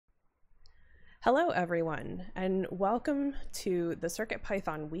Hello, everyone, and welcome to the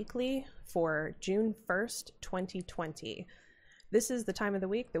CircuitPython Weekly for June 1st, 2020. This is the time of the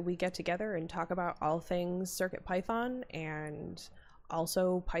week that we get together and talk about all things CircuitPython and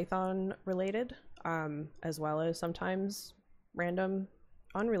also Python related, as well as sometimes random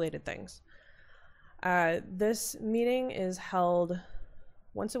unrelated things. This meeting is held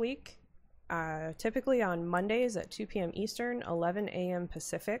once a week, typically on Mondays at 2 p.m. Eastern, 11 a.m.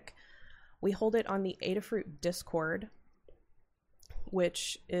 Pacific. We hold it on the Adafruit Discord,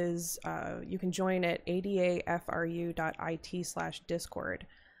 which is, you can join at adafru.it/discord.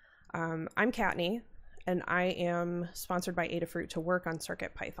 I'm Kattni, and I am sponsored by Adafruit to work on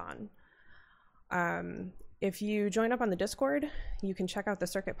CircuitPython. If you join up on the Discord, you can check out the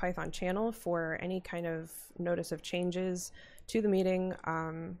CircuitPython channel for any kind of notice of changes to the meeting,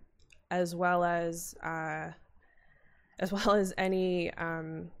 as well as any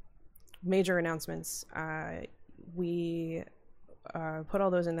major announcements. We put all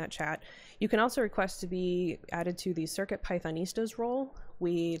those in that chat. You can also request to be added to the CircuitPythonistas role.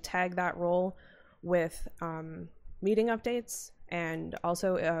 We tag that role with meeting updates, and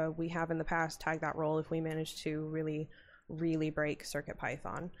also we have in the past tagged that role if we manage to really break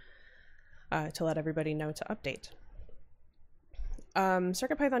CircuitPython to let everybody know to update.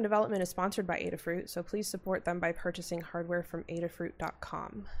 CircuitPython development is sponsored by Adafruit, so please support them by purchasing hardware from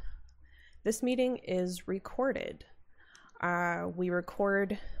adafruit.com. This meeting is recorded. We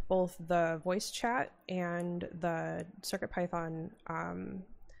record both the voice chat and the CircuitPython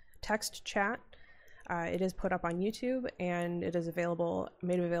text chat. It is put up on YouTube, and it is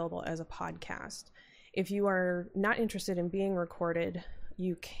made available as a podcast. If you are not interested in being recorded,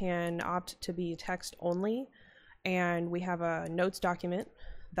 you can opt to be text only, and we have a notes document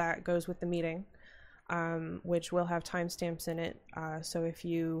that goes with the meeting, which will have timestamps in it. So if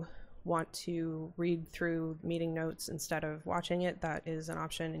you want to read through meeting notes instead of watching it, that is an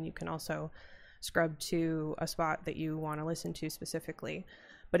option, and you can also scrub to a spot that you want to listen to specifically.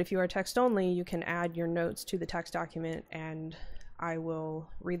 But if you are text only, you can add your notes to the text document, and I will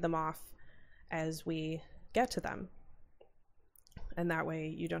read them off as we get to them, and that way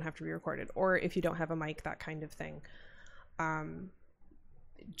you don't have to be recorded. Or if you don't have a mic, that kind of thing,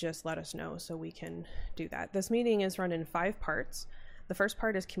 just let us know so we can do that. This meeting is run in 5 parts. The first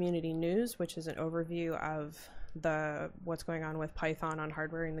part is community news, which is an overview of what's going on with Python on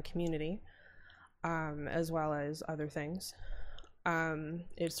hardware in the community, as well as other things.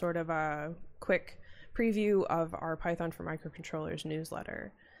 It's sort of a quick preview of our Python for Microcontrollers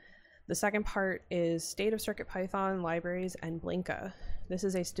newsletter. The second part is state of CircuitPython, libraries, and Blinka. This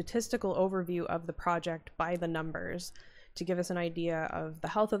is a statistical overview of the project by the numbers to give us an idea of the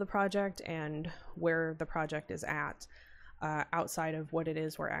health of the project and where the project is at. Outside of what it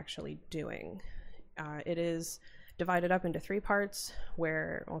is we're actually doing. It is divided up into 3 parts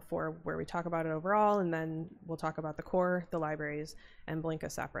where we talk about it overall, and then we'll talk about the core, the libraries, and Blinka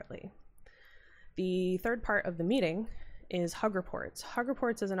separately. The third part of the meeting is Hug Reports. Hug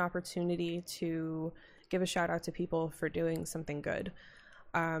Reports is an opportunity to give a shout out to people for doing something good.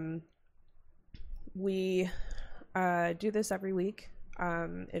 We do this every week.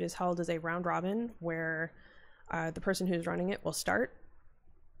 It is held as a round robin where the person who's running it will start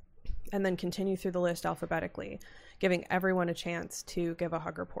and then continue through the list alphabetically, giving everyone a chance to give a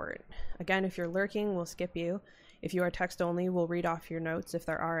hug report. Again, if you're lurking, we'll skip you. If you are text only, we'll read off your notes if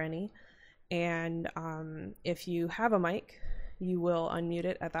there are any. And if you have a mic, you will unmute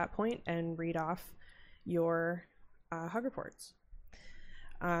it at that point and read off your hug reports.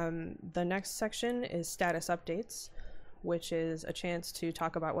 The next section is status updates, which is a chance to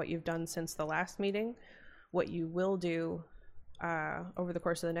talk about what you've done since the last meeting, what you will do over the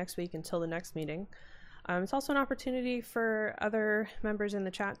course of the next week until the next meeting. It's also an opportunity for other members in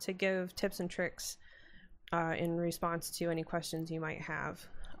the chat to give tips and tricks in response to any questions you might have,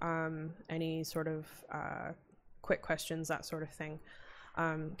 any sort of quick questions, that sort of thing,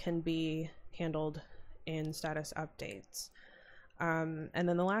 can be handled in status updates. And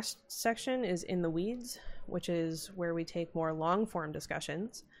then the last section is In the Weeds, which is where we take more long-form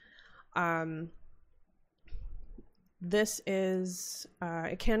discussions. This is,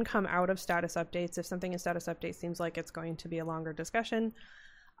 it can come out of status updates. If something in status updates seems like it's going to be a longer discussion,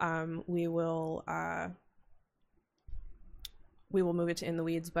 we will move it to In the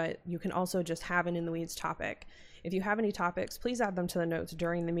Weeds, but you can also just have an In the Weeds topic. If you have any topics, please add them to the notes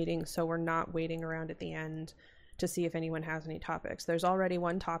during the meeting so we're not waiting around at the end to see if anyone has any topics. There's already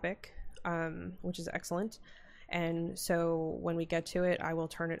one topic, which is excellent. And so when we get to it, I will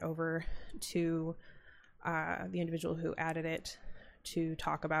turn it over to the individual who added it to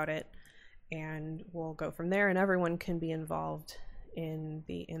talk about it and we'll go from there, and everyone can be involved in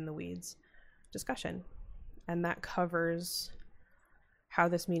the weeds discussion. And that covers how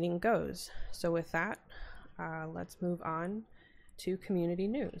this meeting goes. So with that, let's move on to community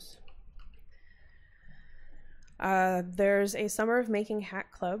news. There's a Summer of Making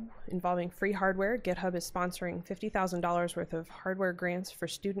Hack Club involving free hardware. GitHub is sponsoring $50,000 worth of hardware grants for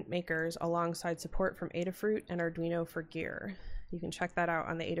student makers alongside support from Adafruit and Arduino for Gear. You can check that out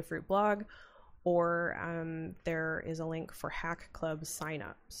on the Adafruit blog, or there is a link for Hack Club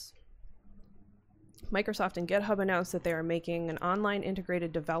signups. Microsoft and GitHub announced that they are making an online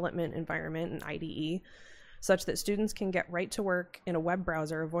integrated development environment, an IDE, such that students can get right to work in a web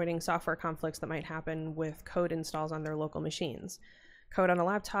browser, avoiding software conflicts that might happen with code installs on their local machines. Code on a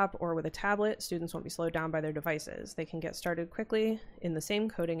laptop or with a tablet, students won't be slowed down by their devices. They can get started quickly in the same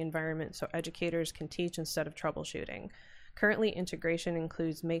coding environment so educators can teach instead of troubleshooting. Currently, integration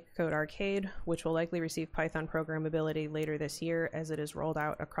includes MakeCode Arcade, which will likely receive Python programmability later this year as it is rolled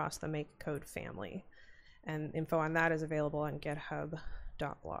out across the MakeCode family. And info on that is available on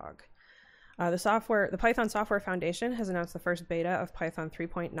github.blog. The Python Software Foundation has announced the first beta of Python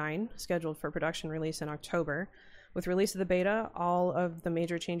 3.9, scheduled for production release in October. With release of the beta, all of the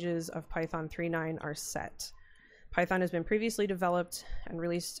major changes of Python 3.9 are set. Python has been previously developed and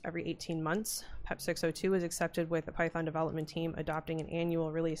released every 18 months. PEP 602 is accepted with the Python development team adopting an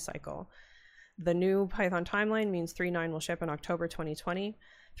annual release cycle. The new Python timeline means 3.9 will ship in October 2020.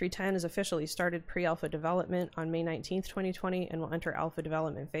 3.10 is officially started pre-alpha development on May 19th, 2020, and will enter alpha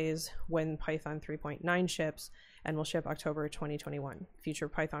development phase when Python 3.9 ships, and will ship October 2021. Future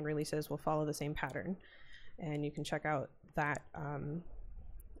Python releases will follow the same pattern, and you can check out that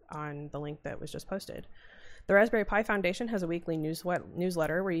on the link that was just posted. The Raspberry Pi Foundation has a weekly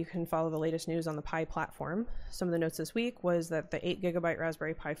newsletter where you can follow the latest news on the Pi platform. Some of the notes this week was that the 8GB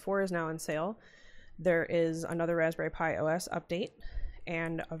Raspberry Pi 4 is now on sale. There is another Raspberry Pi OS update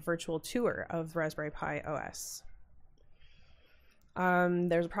and a virtual tour of Raspberry Pi OS.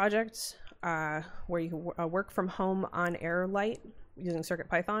 There's a project where you can work from home on Air Lite using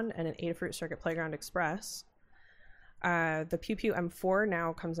CircuitPython and an Adafruit Circuit Playground Express. The PewPew M4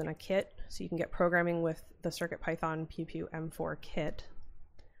 now comes in a kit, so you can get programming with the CircuitPython PewPew M4 kit.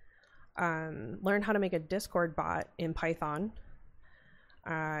 Learn how to make a Discord bot in Python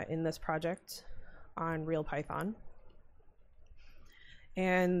in this project on RealPython.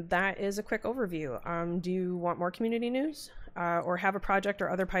 And that is a quick overview. Do you want more community news or have a project or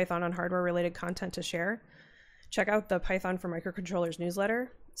other Python on hardware related content to share? Check out the Python for Microcontrollers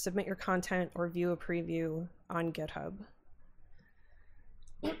newsletter, submit your content, or view a preview on GitHub.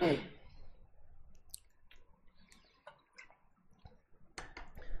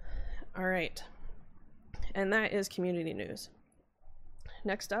 All right, and that is community news.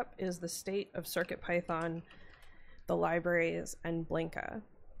 Next up is the state of CircuitPython, the libraries, and Blinka.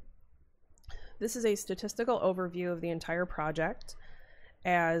 This is a statistical overview of the entire project,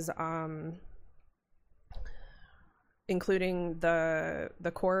 as including the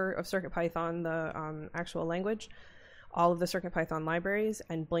core of CircuitPython, the actual language, all of the CircuitPython libraries,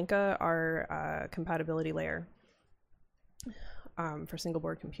 and Blinka, our compatibility layer for single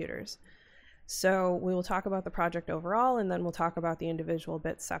board computers. So we will talk about the project overall, and then we'll talk about the individual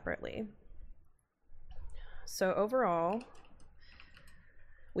bits separately. So overall,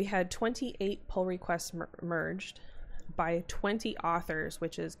 we had 28 pull requests merged by 20 authors,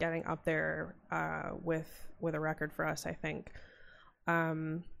 which is getting up there with a record for us, I think.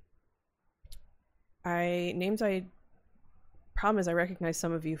 Problem is I recognize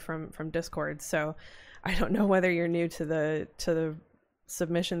some of you from Discord, so I don't know whether you're new to the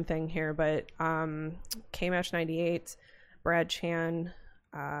submission thing here, but KMash98, Brad Chan,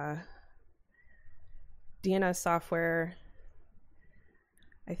 DNS Software,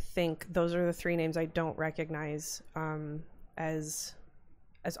 I think those are the three names I don't recognize as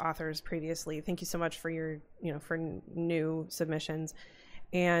authors previously. Thank you so much for your, for new submissions.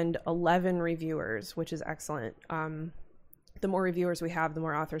 And 11 reviewers, which is excellent. The more reviewers we have, the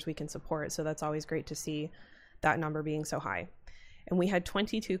more authors we can support. So that's always great to see that number being so high. And we had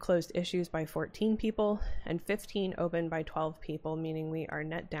 22 closed issues by 14 people and 15 open by 12 people, meaning we are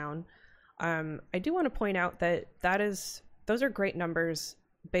net down. I do want to point out that those are great numbers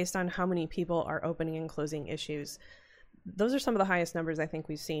based on how many people are opening and closing issues. Those are some of the highest numbers I think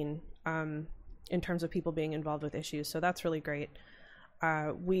we've seen in terms of people being involved with issues. So that's really great.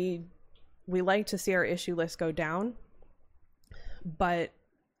 We like to see our issue list go down, but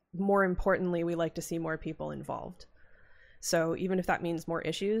more importantly, we like to see more people involved. So even if that means more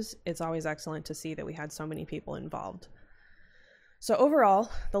issues, it's always excellent to see that we had so many people involved. So overall,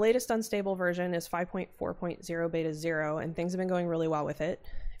 the latest unstable version is 5.4.0 beta 0, and things have been going really well with it.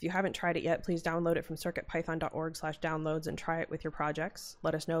 If you haven't tried it yet, please download it from circuitpython.org/downloads and try it with your projects.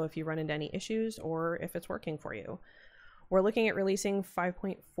 Let us know if you run into any issues or if it's working for you. We're looking at releasing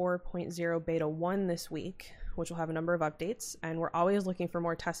 5.4.0 beta 1 this week, which will have a number of updates, and we're always looking for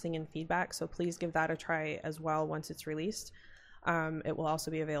more testing and feedback, so please give that a try as well once it's released. It will also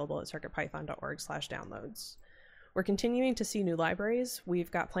be available at circuitpython.org/downloads. We're continuing to see new libraries.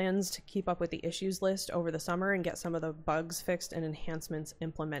 We've got plans to keep up with the issues list over the summer and get some of the bugs fixed and enhancements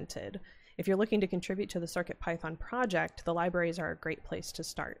implemented. If you're looking to contribute to the CircuitPython project, the libraries are a great place to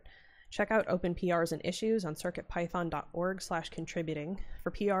start. Check out open PRs and issues on circuitpython.org/contributing.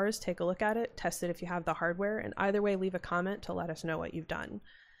 For PRs, take a look at it, test it if you have the hardware, and either way, leave a comment to let us know what you've done.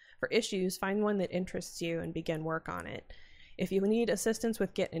 For issues, find one that interests you and begin work on it. If you need assistance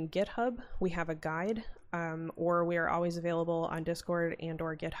with Git and GitHub, we have a guide, or we are always available on Discord and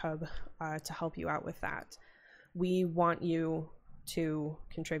or GitHub to help you out with that. We want you to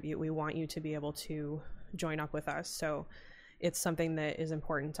contribute. We want you to be able to join up with us. So it's something that is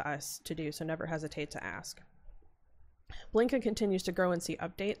important to us to do, so never hesitate to ask. Blinka continues to grow and see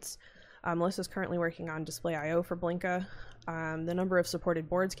updates. Melissa's currently working on Display.io for Blinka. The number of supported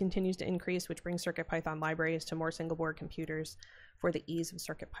boards continues to increase, which brings CircuitPython libraries to more single-board computers for the ease of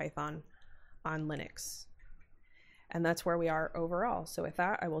CircuitPython on Linux. And that's where we are overall. So with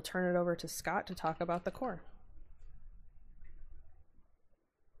that, I will turn it over to Scott to talk about the core.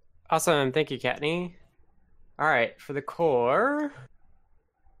 Awesome. Thank you, Kattni. All right, for the core,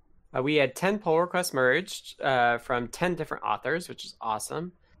 we had 10 pull requests merged from 10 different authors, which is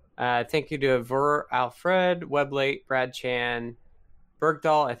awesome. Thank you to Ver Alfred, Weblate, Brad Chan,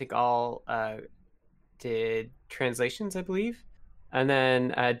 Bergdahl. I think all did translations, I believe. And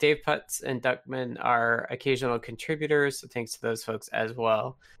then Dave Putz and Duckman are occasional contributors, so thanks to those folks as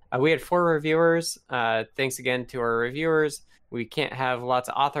well. We had 4 reviewers. Thanks again to our reviewers. We can't have lots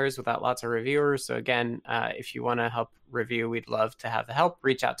of authors without lots of reviewers. So again, if you want to help review, we'd love to have the help.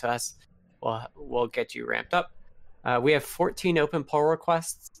 Reach out to us. We'll get you ramped up. We have 14 open pull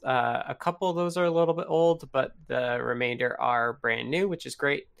requests. A couple of those are a little bit old, but the remainder are brand new, which is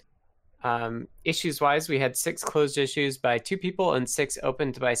great. Issues-wise, we had 6 closed issues by 2 people and 6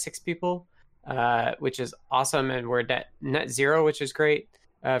 opened by 6 people, which is awesome. And we're net zero, which is great,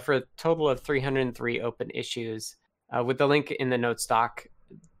 for a total of 303 open issues, with the link in the notes doc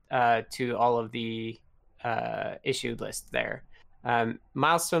to all of the issue list there.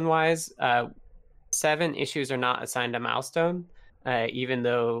 Milestone-wise, 7 issues are not assigned a milestone, even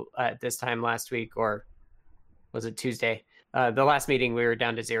though at this time last week, or was it Tuesday, the last meeting we were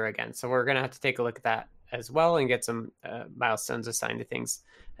down to 0 again. So we're going to have to take a look at that as well and get some milestones assigned to things.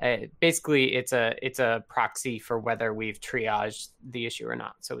 Basically, it's a proxy for whether we've triaged the issue or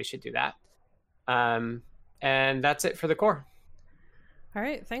not. So we should do that. And that's it for the core. All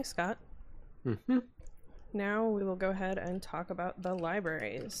right. Thanks, Scott. Mm-hmm. Now we will go ahead and talk about the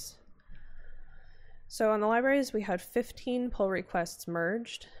libraries. So on the libraries, we had 15 pull requests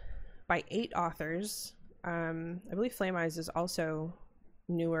merged by 8 authors. I believe Flame Eyes is also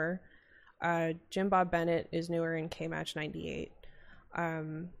newer. Jim Bob Bennett is newer in KMatch 98.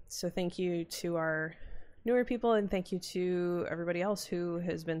 So thank you to our newer people, and thank you to everybody else who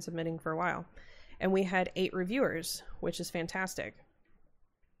has been submitting for a while. And we had 8 reviewers, which is fantastic.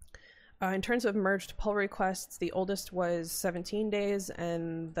 In terms of merged pull requests, the oldest was 17 days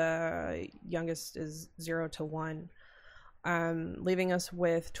and the youngest is 0 to 1, leaving us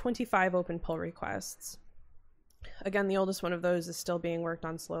with 25 open pull requests. Again, the oldest one of those is still being worked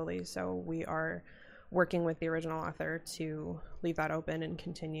on slowly, so we are working with the original author to leave that open and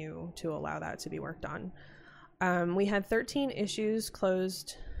continue to allow that to be worked on. We had 13 issues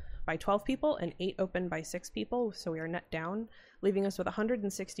closed by 12 people and 8 open by 6 people, so we are net down, leaving us with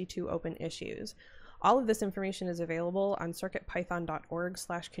 162 open issues. All of this information is available on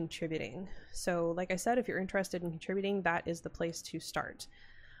circuitpython.org/contributing. So like I said, if you're interested in contributing, that is the place to start.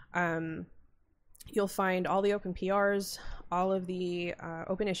 You'll find all the open PRs, all of the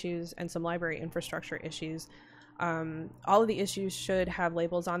open issues, and some library infrastructure issues. All of the issues should have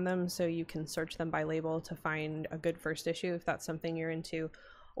labels on them, so you can search them by label to find a good first issue if that's something you're into.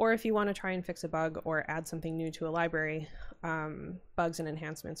 Or if you want to try and fix a bug or add something new to a library, bugs and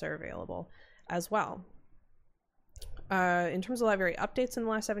enhancements are available as well. In terms of library updates in the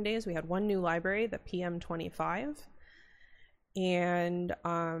last 7 days, we had 1 new library, the PM25, and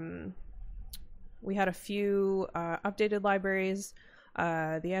we had a few updated libraries,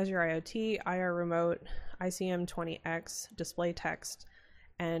 the Azure IoT, IR Remote, ICM20X, Display Text,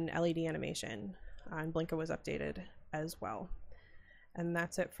 and LED Animation. And Blinka was updated as well. And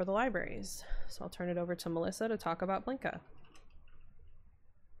that's it for the libraries. So I'll turn it over to Melissa to talk about Blinka.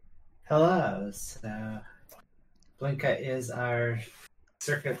 Hello. So Blinka is our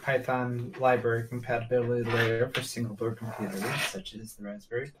CircuitPython library compatibility layer for single-board computers, such as the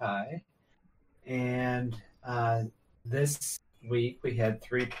Raspberry Pi. And this week we had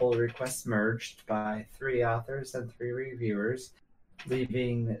 3 pull requests merged by 3 authors and 3 reviewers,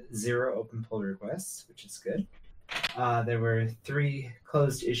 leaving 0 open pull requests, which is good. There were 3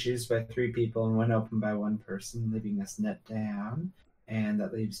 closed issues by 3 people and 1 open by 1 person, leaving us net down, and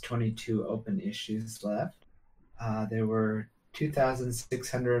that leaves 22 open issues left. There were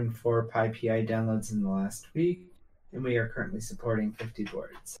 2,604 PyPI downloads in the last week, and we are currently supporting 50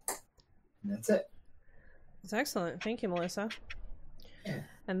 boards. And that's it. That's excellent. Thank you, Melissa. Yeah.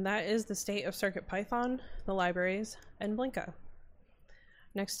 And that is the state of CircuitPython, the libraries, and Blinka.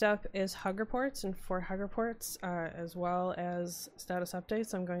 Next up is Hug Reports, and for Hug Reports, as well as status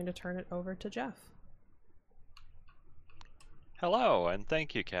updates, I'm going to turn it over to Jeff. Hello, and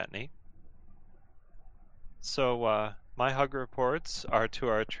thank you, Kattni. So, my Hug Reports are to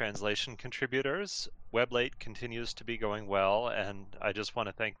our translation contributors. Weblate continues to be going well, and I just want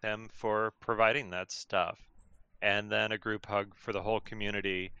to thank them for providing that stuff. And then a group hug for the whole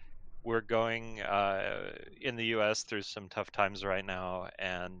community. We're going in the US through some tough times right now,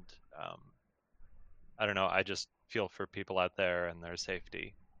 and I don't know, I just feel for people out there and their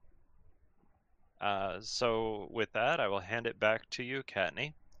safety. So with that, I will hand it back to you,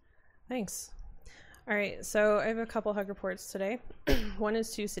 Kattni. Thanks. All right, so I have a couple Hug Reports today. One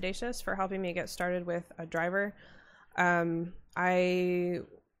is to Sedacious for helping me get started with a driver. It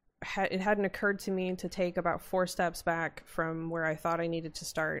hadn't occurred to me to take about 4 steps back from where I thought I needed to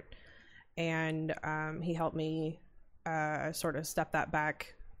start, and he helped me sort of step that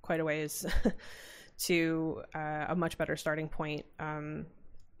back quite a ways to a much better starting point,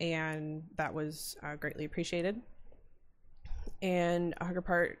 and that was greatly appreciated. And a Hug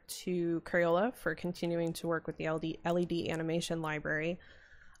Report to Crayola for continuing to work with the LED animation library.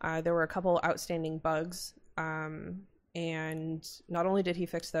 There were a couple outstanding bugs, and not only did he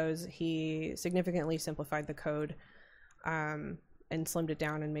fix those, he significantly simplified the code and slimmed it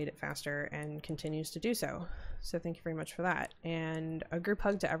down and made it faster, and continues to do so. So thank you very much for that. And a group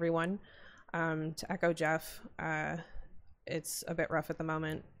hug to everyone. To echo Jeff, it's a bit rough at the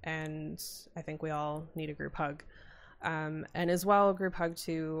moment, and I think we all need a group hug. And as well, a group hug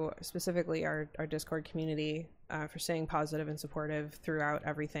to specifically our Discord community for staying positive and supportive throughout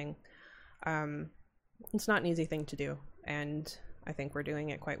everything. It's not an easy thing to do, and I think we're doing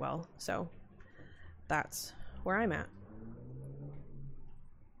it quite well. So that's where I'm at.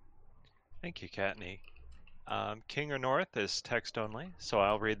 Thank you, Kattni. King or North is text only, so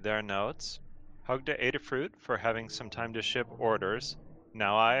I'll read their notes. Hug to Adafruit for having some time to ship orders.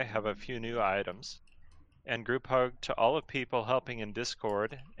 Now I have a few new items. And group hug to all of people helping in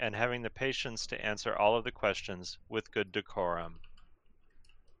Discord and having the patience to answer all of the questions with good decorum.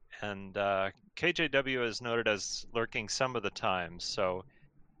 And KJW is noted as lurking some of the time, so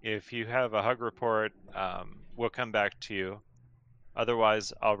if you have a Hug Report, we'll come back to you.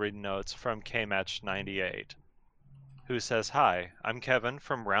 Otherwise, I'll read notes from KMatch98, who says, "Hi, I'm Kevin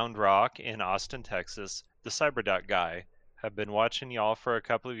from Round Rock in Austin, Texas, the CyberDot guy. Have been watching y'all for a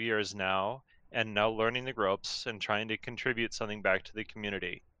couple of years now, and now learning the ropes and trying to contribute something back to the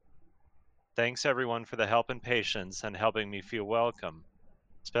community. Thanks everyone for the help and patience and helping me feel welcome.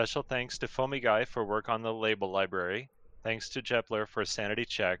 Special thanks to Foamy Guy for work on the label library. Thanks to Jepler for sanity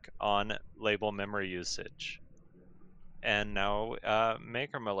check on label memory usage." And now,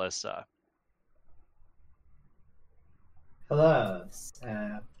 Maker Melissa. Hello.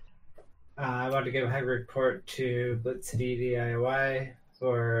 I want to give a hug report to Blitz City DIY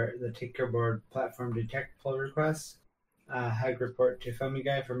for the Tinkerboard platform detect pull requests. Hug report to Foamy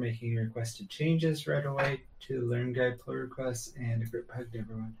Guy for making requested changes right away to Learn Guide pull requests, and a group hug to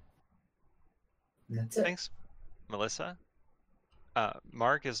everyone. And that's it. Thanks, Melissa.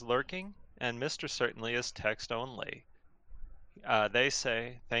 Mark is lurking, and Mr. Certainly is text only. They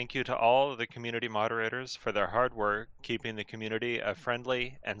say, thank you to all of the community moderators for their hard work, keeping the community a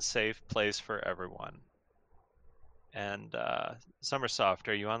friendly and safe place for everyone. And Summersoft,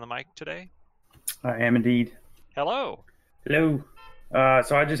 are you on the mic today? I am indeed. Hello. Hello.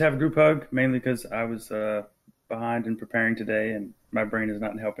 So I just have a group hug, mainly because I was behind in preparing today, and my brain is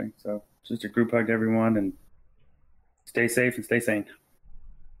not helping. So just a group hug to everyone, and stay safe and stay sane.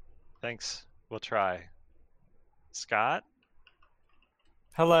 Thanks. We'll try. Scott?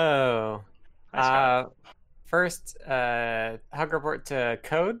 Hello. Hi, Scott. First, hug report to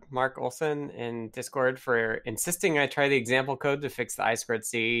Code, Mark Olson in Discord for insisting I try the example code to fix the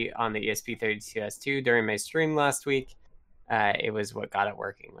I2C on the ESP32S2 during my stream last week. It was what got it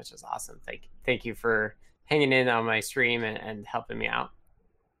working, which is awesome. Thank you for hanging in on my stream and helping me out.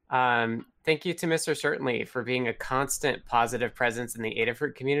 Thank you to Mr. Certainly for being a constant positive presence in the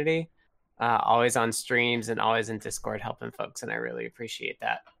Adafruit community, always on streams and always in Discord helping folks, and I really appreciate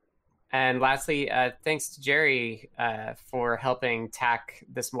that. And lastly, thanks to Jerry for helping TAC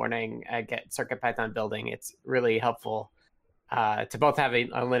this morning get CircuitPython building. It's really helpful to both have a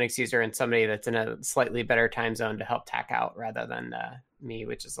Linux user and somebody that's in a slightly better time zone to help TAC out rather than me,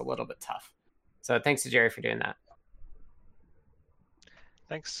 which is a little bit tough. So thanks to Jerry for doing that.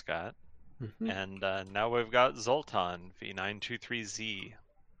 Thanks, Scott. And now we've got Zoltan, V923Z.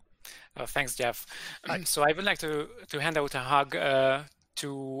 Thanks, Jeff. So I would like to hand out a hug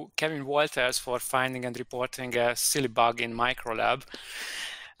to Kevin Walters for finding and reporting a silly bug in Microlab.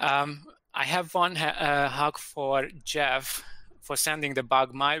 I have one hug for Jeff for sending the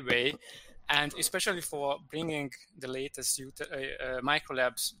bug my way, and especially for bringing the latest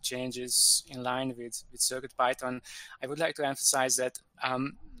Microlab's changes in line with CircuitPython. I would like to emphasize that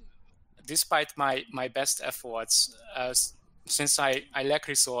despite my best efforts, since I lack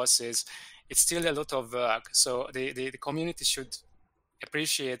resources, it's still a lot of work. So the community should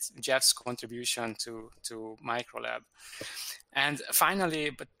appreciate Jeff's contribution to Microlab. And finally,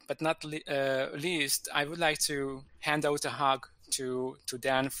 but not least, I would like to hand out a hug to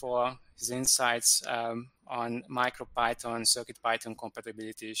Dan for his insights on MicroPython, CircuitPython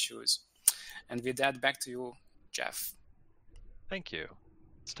compatibility issues. And with that, back to you, Jeff. Thank you.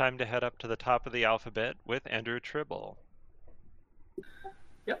 It's time to head up to the top of the alphabet with Andrew Tribble.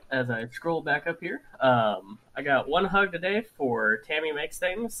 Yep, as I scroll back up here, I got one hug today for Tammy Makes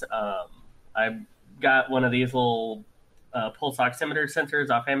Things. I got one of these little pulse oximeter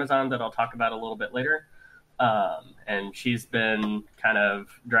sensors off Amazon that I'll talk about a little bit later. And she's been kind of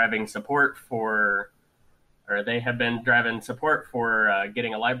driving support for, or they have been driving support for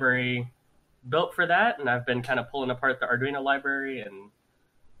getting a library built for that. And I've been kind of pulling apart the Arduino library and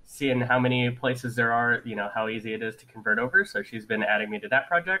seeing how many places there are, how easy it is to convert over. So she's been adding me to that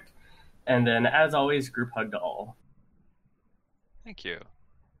project. And then, as always, group hug to all. Thank you.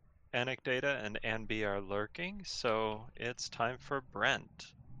 Anecdata and Anby are lurking, so it's time for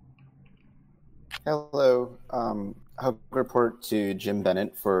Brent. Hello. Hug report to Jim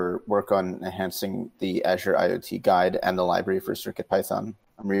Bennett for work on enhancing the Azure IoT guide and the library for CircuitPython.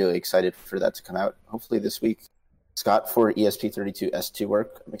 I'm really excited for that to come out, hopefully this week. Scott for ESP32S2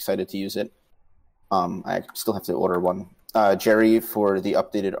 work. I'm excited to use it. I still have to order one. Jerry for the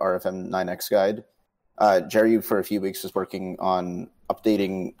updated RFM 9X guide. Jerry, for a few weeks, was working on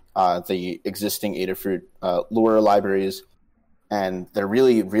updating the existing Adafruit Lua libraries, and they're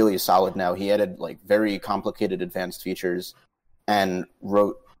really, really solid now. He added very complicated advanced features and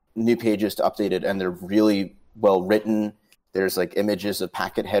wrote new pages to update it, and they're really well written. There's images of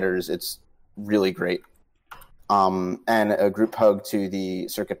packet headers. It's really great. And a group hug to the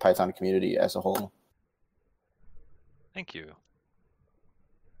CircuitPython community as a whole. Thank you.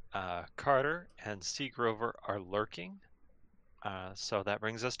 Carter and C. Grover are lurking. So that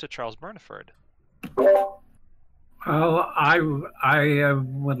brings us to Charles Burniford. Well, I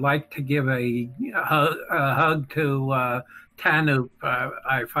would like to give a hug to Tanup.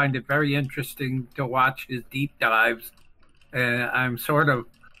 I find it very interesting to watch his deep dives. I'm sort of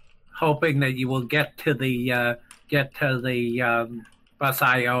hoping that you will get to the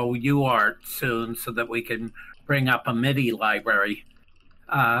Bus.io UART soon, so that we can bring up a MIDI library.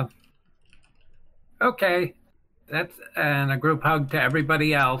 Okay, and a group hug to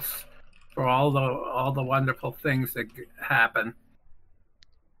everybody else for all the wonderful things that happen.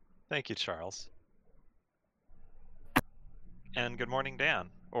 Thank you, Charles. And good morning,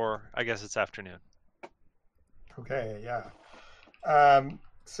 Dan. Or I guess it's afternoon. Okay, yeah.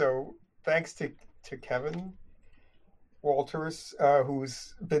 So thanks to Kevin Walters,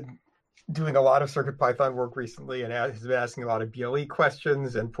 who's been doing a lot of CircuitPython work recently and has been asking a lot of BLE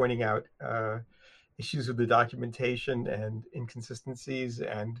questions and pointing out issues with the documentation and inconsistencies,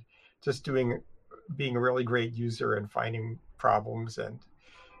 and just being a really great user and finding problems and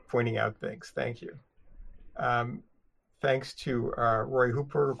pointing out things. Thank you. Thanks to Roy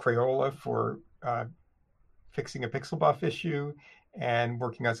Hooper, Crayola, for fixing a PixelBuff issue and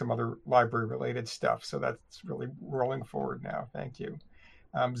working on some other library-related stuff. So that's really rolling forward now. Thank you.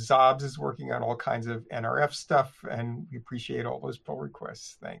 Zobs is working on all kinds of NRF stuff, and we appreciate all those pull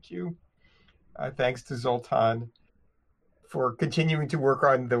requests. Thank you. Thanks to Zoltan for continuing to work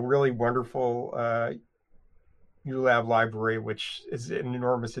on the really wonderful ULab library, which is an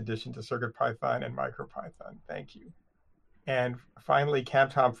enormous addition to CircuitPython and MicroPython. Thank you. And finally,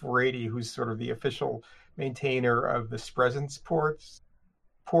 CamTom Farady, who's sort of the official maintainer of the Presence port,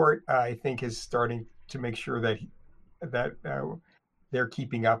 I think is starting to make sure that they're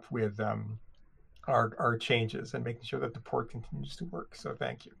keeping up with our changes and making sure that the port continues to work. So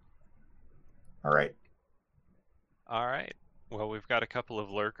thank you. All right. All right. Well, we've got a couple of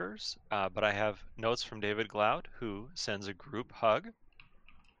lurkers, but I have notes from David Gloud, who sends a group hug,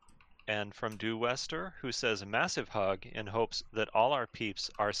 and from Dew Wester, who says a massive hug in hopes that all our peeps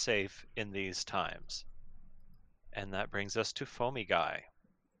are safe in these times. And that brings us to Foamy Guy.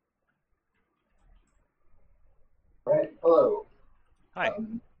 All right. Hello. Hi.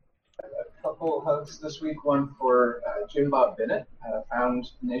 A couple hugs this week. One for Jim Bob Bennett.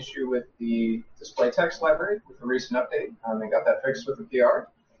 Found an issue with the display text library with a recent update. They got that fixed with a PR.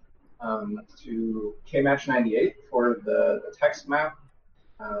 To KMatch98 for the text map,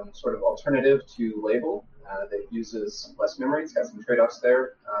 sort of alternative to label that uses less memory. It's got some trade-offs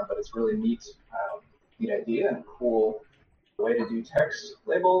there, but it's really neat idea and a cool way to do text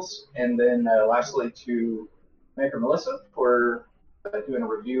labels. And then lastly to Maker Melissa for doing a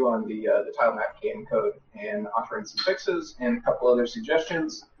review on the tile map game code and offering some fixes and a couple other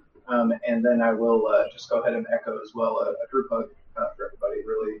suggestions. And then I will just go ahead and echo as well a group hug for everybody.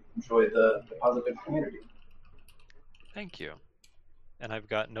 Really enjoyed the positive community. Thank you. And I've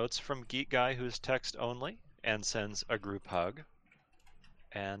got notes from Geek Guy, who's text only and sends a group hug.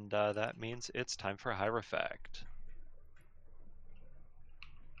 And that means it's time for Hierophect.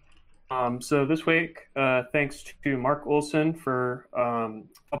 So this week, thanks to Mark Olson for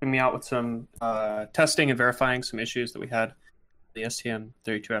helping me out with some testing and verifying some issues that we had with the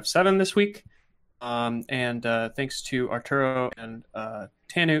STM32F7 this week. And thanks to Arturo and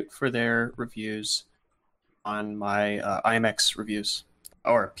Tanut for their reviews on my IMX reviews,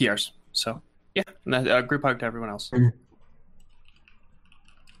 or PRs. So yeah, and a group hug to everyone else.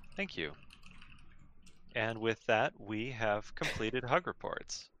 Thank you. And with that, we have completed Hug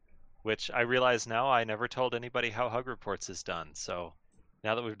Reports, which I realize now I never told anybody how Hug Reports is done. So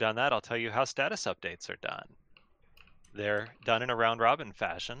now that we've done that, I'll tell you how status updates are done. They're done in a round-robin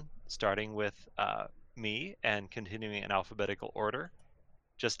fashion, starting with me and continuing in alphabetical order.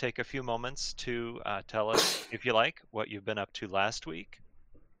 Just take a few moments to tell us, if you like, what you've been up to last week,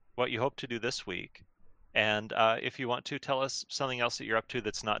 what you hope to do this week, and if you want to, tell us something else that you're up to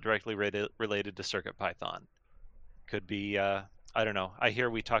that's not directly related to CircuitPython. Could be, I don't know, I hear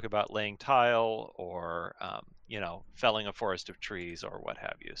we talk about laying tile or, felling a forest of trees or what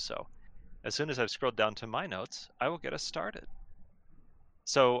have you. So as soon as I've scrolled down to my notes, I will get us started.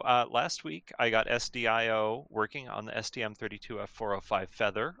 So last week, I got SDIO working on the STM32F405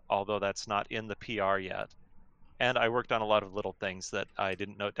 Feather, although that's not in the PR yet. And I worked on a lot of little things that I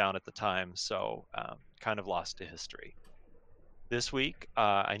didn't note down at the time, so kind of lost to history. This week,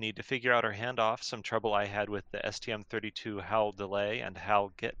 I need to figure out or hand off some trouble I had with the STM32 HAL delay and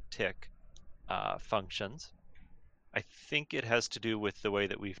HAL get tick functions. I think it has to do with the way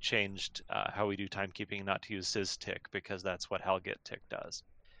that we've changed how we do timekeeping, not to use sysTick, because that's what HAL get tick does.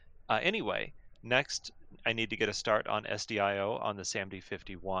 Anyway, next, I need to get a start on SDIO on the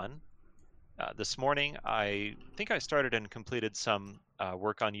SAMD51. This morning, I think I started and completed some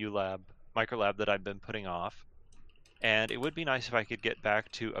work on ULab, Microlab that I've been putting off. And it would be nice if I could get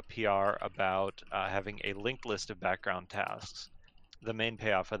back to a PR about having a linked list of background tasks. The main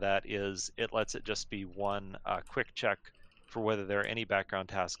payoff of that is it lets it just be one quick check for whether there are any background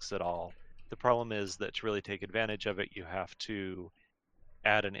tasks at all. The problem is that to really take advantage of it, you have to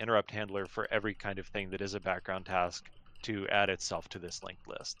add an interrupt handler for every kind of thing that is a background task to add itself to this linked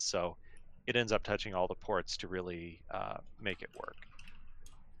list. So it ends up touching all the ports to really make it work.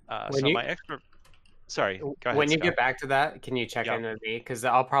 Sorry, go ahead, when you Scott. get back to that, can you check in with me? Because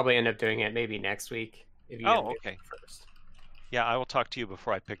I'll probably end up doing it maybe next week. If you okay. First. Yeah, I will talk to you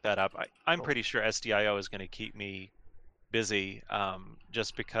before I pick that up. I'm pretty sure SDIO is going to keep me busy,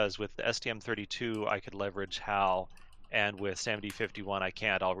 just because with the STM32 I could leverage HAL, and with SAMD51 I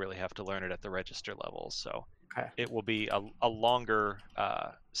can't. I'll really have to learn it at the register level. So it will be a longer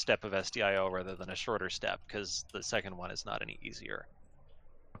step of SDIO rather than a shorter step, because the second one is not any easier.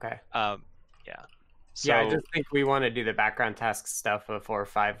 Okay. Yeah. So, I just think we want to do the background task stuff before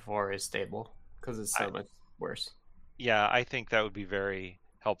 5.4 is stable, because it's so much worse. Yeah, I think that would be very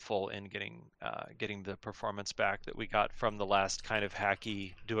helpful in getting the performance back that we got from the last kind of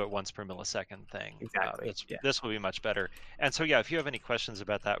hacky do it once per millisecond thing. Exactly. This will be much better. And so yeah, if you have any questions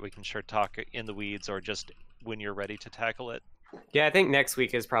about that, we can sure talk in the weeds or just when you're ready to tackle it. Yeah, I think next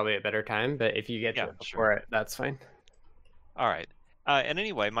week is probably a better time, but if you get to it before it, that's fine. All right. And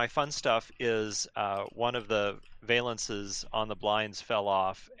anyway, my fun stuff is one of the valences on the blinds fell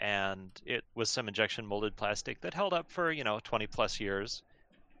off, and it was some injection molded plastic that held up for 20 plus years.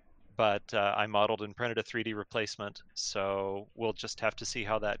 But I modeled and printed a 3D replacement, so we'll just have to see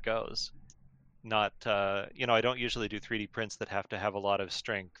how that goes. Not, I don't usually do 3D prints that have to have a lot of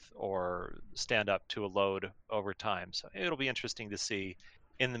strength or stand up to a load over time. So it'll be interesting to see.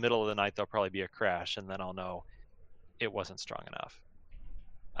 In the middle of the night, there'll probably be a crash, and then I'll know it wasn't strong enough.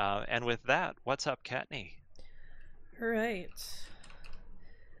 And with that, what's up, Kattni? All right.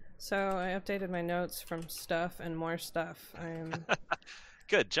 So I updated my notes from stuff and more stuff. I'm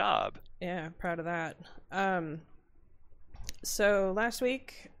Good job. Yeah, proud of that. So last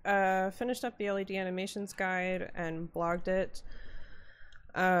week, finished up the LED animations guide and blogged it.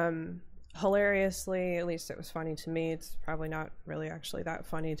 Hilariously, at least it was funny to me. It's probably not really actually that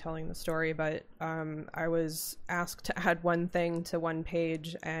funny telling the story, but I was asked to add one thing to one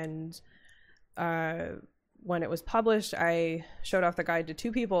page, and when it was published, I showed off the guide to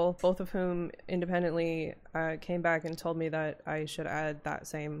two people, both of whom independently came back and told me that I should add that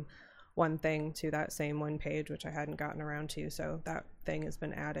same one thing to that same one page, which I hadn't gotten around to, so that thing has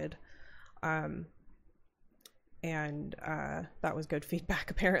been added. And that was good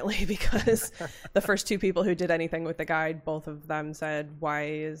feedback, apparently, because the first two people who did anything with the guide, both of them said, "Why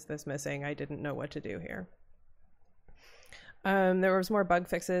is this missing? I didn't know what to do here." There was more bug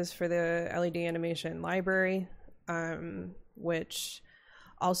fixes for the LED animation library, which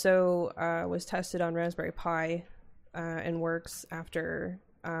also was tested on Raspberry Pi and works after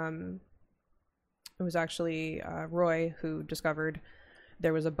it was actually Roy who discovered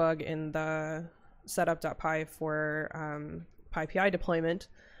there was a bug in the setup.py for PyPI deployment.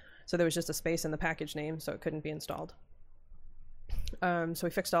 So there was just a space in the package name, so it couldn't be installed. So we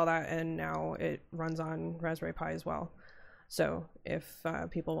fixed all that, and now it runs on Raspberry Pi as well. So if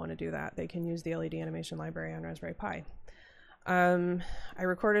people want to do that, they can use the LED animation library on Raspberry Pi. I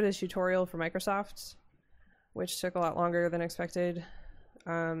recorded a tutorial for Microsoft, which took a lot longer than expected,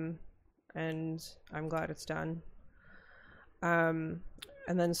 and I'm glad it's done.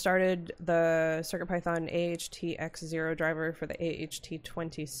 And then started the CircuitPython AHT-X0 driver for the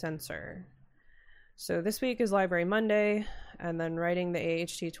AHT20 sensor. So this week is Library Monday, and then writing the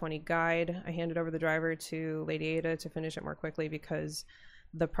AHT20 guide. I handed over the driver to Lady Ada to finish it more quickly because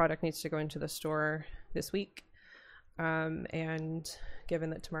the product needs to go into the store this week. And given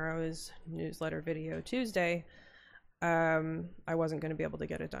that tomorrow is Newsletter Video Tuesday, I wasn't going to be able to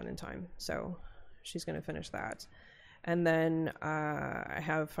get it done in time. So she's going to finish that. And then I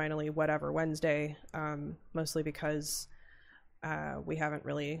have finally Whatever Wednesday, mostly because we haven't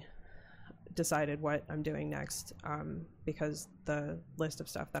really decided what I'm doing next, because the list of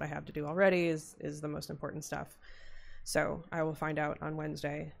stuff that I have to do already is the most important stuff. So I will find out on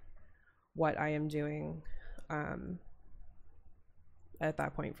Wednesday what I am doing at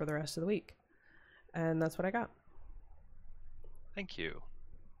that point for the rest of the week. And that's what I got. Thank you.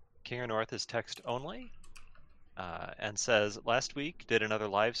 Kinger North is text only. And says, last week did another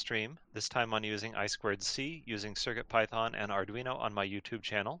live stream, this time on using I2C, using CircuitPython and Arduino on my YouTube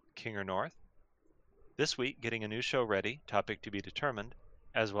channel, Kinger North. This week, getting a new show ready, topic to be determined,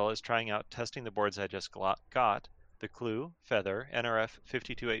 as well as trying out testing the boards I just got, the Clue, Feather, NRF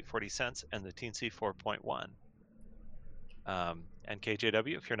 52840 cents, and the Teensy 4.1. And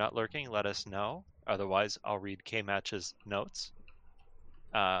KJW, if you're not lurking, let us know. Otherwise, I'll read K-Match's notes.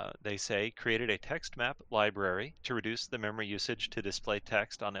 They say, created a text map library to reduce the memory usage to display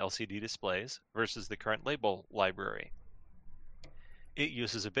text on LCD displays versus the current label library. It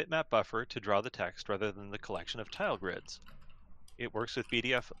uses a bitmap buffer to draw the text rather than the collection of tile grids. It works with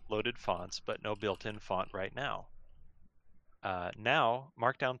BDF loaded fonts, but no built-in font right now. Now,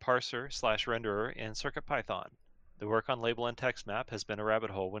 Markdown parser / renderer in CircuitPython. The work on label and text map has been a rabbit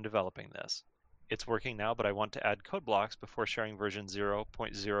hole when developing this. It's working now, but I want to add code blocks before sharing version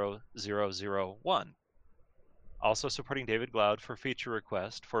 0.0001. Also supporting David Glaude for feature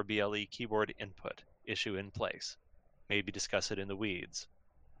request for BLE keyboard input. Issue in place. Maybe discuss it in the weeds.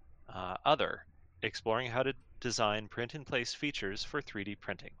 Other. Exploring how to design print-in-place features for 3D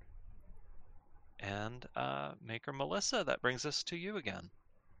printing. And Maker Melissa, that brings us to you again.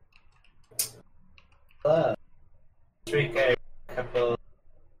 Hello. This week I have a couple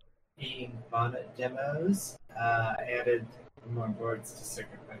being bonnet demos. I added more boards to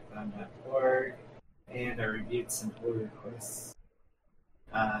CircuitPython.org, and I reviewed some pull requests.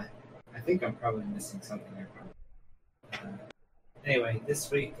 I think I'm probably missing something there. Anyway,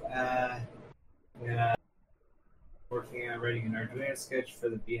 this week I'm gonna working on writing an Arduino sketch for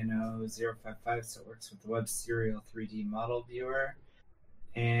the BNO 055 so it works with the Web Serial 3D model viewer.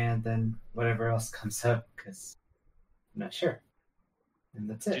 And then whatever else comes up, because I'm not sure. And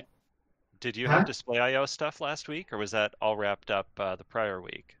that's it. Did you have Display.io stuff last week, or was that all wrapped up the prior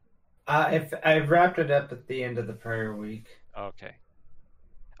week? If I wrapped it up at the end of the prior week. Okay.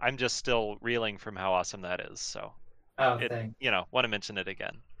 I'm just still reeling from how awesome that is, so. Thanks. Want to mention it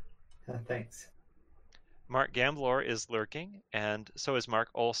again. Thanks. Mark Gamblor is lurking, and so is Mark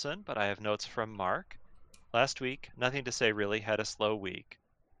Olson, but I have notes from Mark. Last week, Nothing to Say really had a slow week.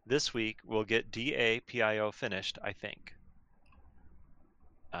 This week, we'll get DAPIO finished, I think.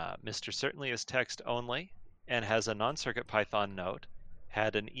 Mr. Certainly is text only and has a non-circuit Python note.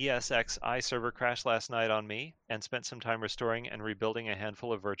 Had an ESXi server crash last night on me and spent some time restoring and rebuilding a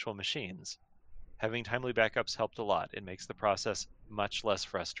handful of virtual machines. Having timely backups helped a lot. It makes the process much less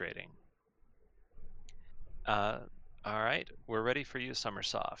frustrating. All right, we're ready for you,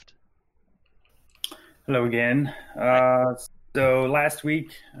 Summersoft. Hello again. So last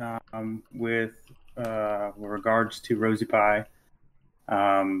week, with regards to Rosie Pi,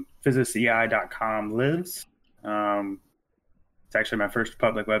 physicei.com lives. It's actually my first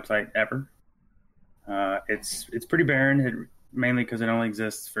public website ever. It's pretty barren, mainly because it only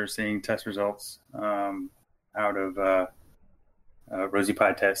exists for seeing test results out of Rosie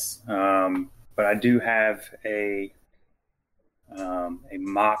Pi tests. But I do have a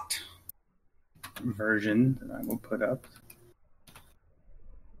mocked version that I will put up.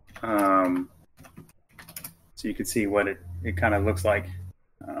 So you can see what it kind of looks like.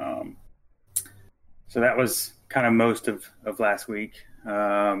 So that was kind of most of last week.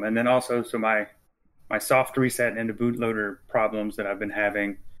 And then also, so my soft reset into bootloader problems that I've been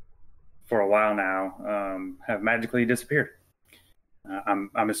having for a while now have magically disappeared.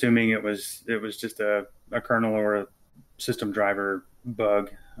 I'm assuming it was just a kernel or a system driver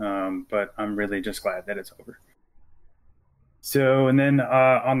bug, but I'm really just glad that it's over. So, and then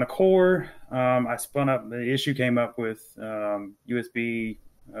on the core, I spun up, the issue came up with USB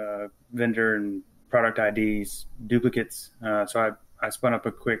vendor and product IDs duplicates. So I spun up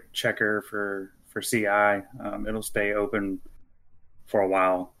a quick checker for CI. It'll stay open for a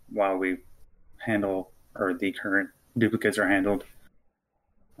while we handle, or the current duplicates are handled.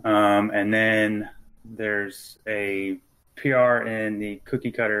 And then there's a PR in the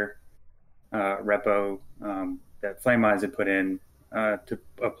cookie cutter repo that FlameEyes had put in to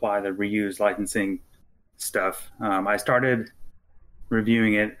apply the reuse licensing stuff. I started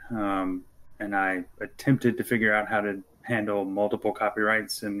reviewing it, and I attempted to figure out how to handle multiple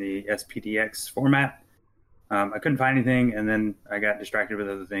copyrights in the SPDX format. I couldn't find anything, and then I got distracted with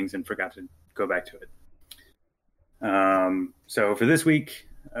other things and forgot to go back to it. So for this week,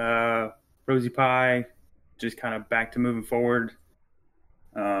 Rosie Pi, just kind of back to moving forward.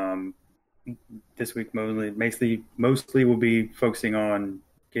 This week mostly we'll be focusing on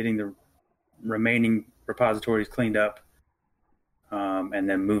getting the remaining repositories cleaned up, and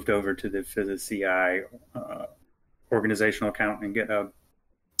then moved over to the PhysicCI organizational account in GitHub,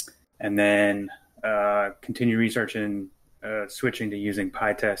 and then continue researching switching to using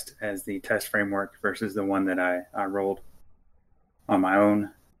PyTest as the test framework versus the one that I rolled on my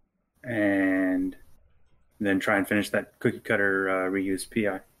own, and then try and finish that cookie cutter reuse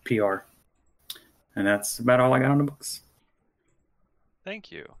PR. And that's about all I got on the books.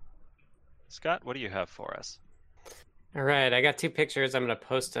 Thank you. Scott, what do you have for us? All right, I got 2 pictures. I'm going to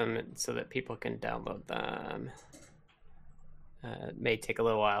post them so that people can download them. It may take a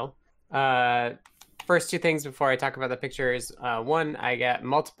little while. First 2 things before I talk about the pictures. One, I got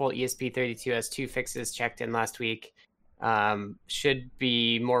multiple ESP32S2 fixes checked in last week. Should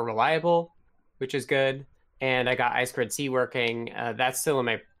be more reliable, which is good. And I got I2C working. That's still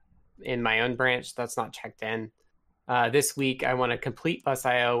in my own branch. That's not checked in. This week, I want to complete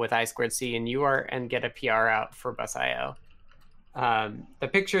Bus.io with I2C and UART and get a PR out for Bus.io. The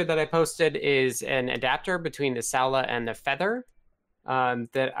picture that I posted is an adapter between the Sala and the Feather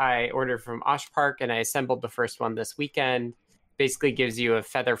that I ordered from Oshpark, and I assembled the first one this weekend. Basically gives you a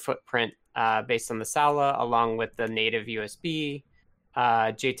Feather footprint based on the Sala, along with the native USB,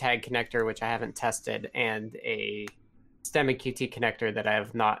 JTAG connector, which I haven't tested, and a STEMMA QT connector that I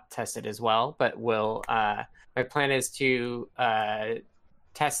have not tested as well, but will. My plan is to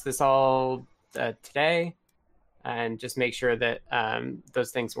test this all today and just make sure that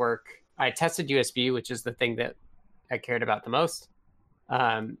those things work. I tested USB, which is the thing that I cared about the most.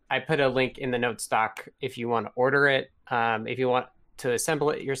 I put a link in the notes doc if you want to order it. If you want to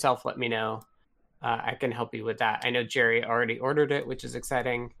assemble it yourself, let me know. I can help you with that. I know Jerry already ordered it, which is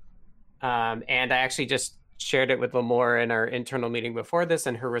exciting. And I actually just shared it with Lamore in our internal meeting before this,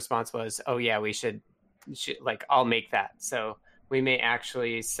 and her response was, "Oh yeah, we should like I'll make that." So we may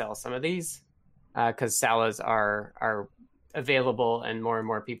actually sell some of these because Salas are available and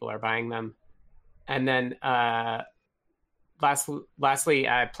more people are buying them. And then lastly,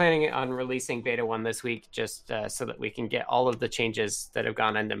 I'm planning on releasing Beta 1 this week just so that we can get all of the changes that have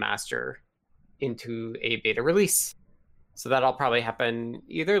gone into Master into a beta release. So that'll probably happen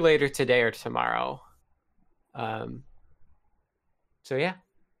either later today or tomorrow. So yeah.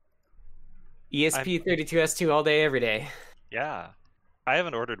 ESP32S2 all day, every day. Yeah. I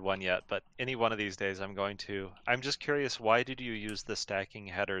haven't ordered one yet, but any one of these days I'm going to. I'm just curious, why did you use the stacking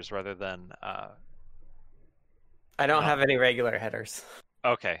headers rather than... I don't have any regular headers.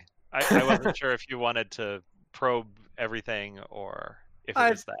 Okay. I wasn't sure if you wanted to probe everything or if it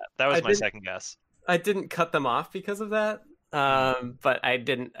was that. That was my second guess. I didn't cut them off because of that. But I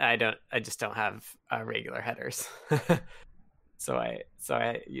just don't have regular headers. So I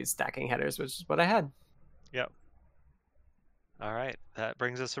use stacking headers, which is what I had. Yep. All right. That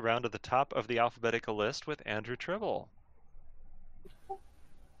brings us around to the top of the alphabetical list with Andrew Tribble.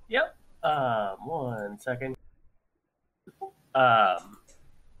 Yep. 1 second. Well,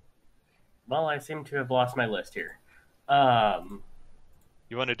 I seem to have lost my list here.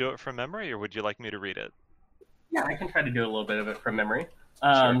 You want to do it from memory, or would you like me to read it? Yeah, I can try to do a little bit of it from memory.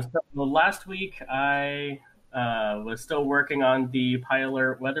 Sure. So last week, I was still working on the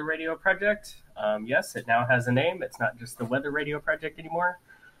Pi-Alert Weather Radio project. Yes, it now has a name. It's not just the Weather Radio project anymore.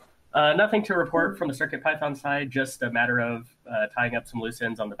 Nothing to report from the CircuitPython side, just a matter of tying up some loose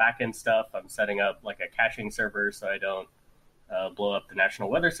ends on the back-end stuff. I'm setting up like a caching server so I don't blow up the National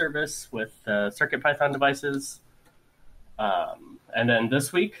Weather Service with CircuitPython devices. And then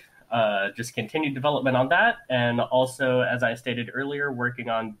this week, just continued development on that. And also, as I stated earlier, working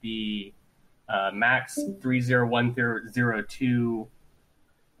on the MAX 30102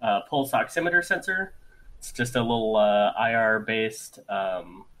 pulse oximeter sensor. It's just a little IR-based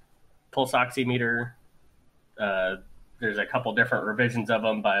pulse oximeter. There's a couple different revisions of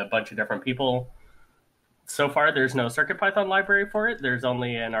them by a bunch of different people. So far, there's no CircuitPython library for it. There's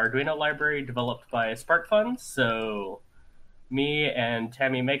only an Arduino library developed by SparkFun. So me and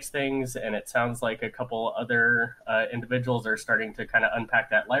Tammy Makes Things, and it sounds like a couple other individuals are starting to kind of unpack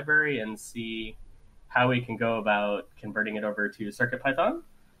that library and see how we can go about converting it over to CircuitPython.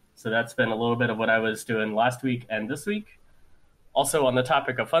 So that's been a little bit of what I was doing last week and this week. Also, on the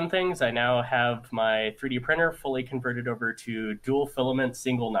topic of fun things, I now have my 3D printer fully converted over to dual filament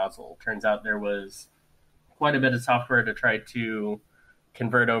single nozzle. Turns out there was quite a bit of software to try to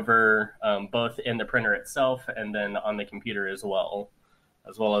convert over both in the printer itself and then on the computer as well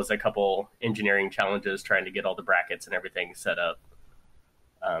as a couple engineering challenges trying to get all the brackets and everything set up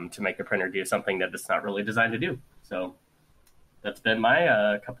to make the printer do something that it's not really designed to do. So that's been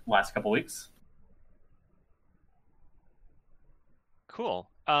my last couple weeks. Cool.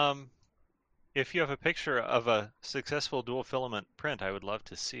 If you have a picture of a successful dual filament print, I would love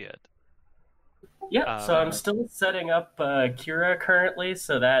to see it. Yeah, so I'm still setting up Kira currently,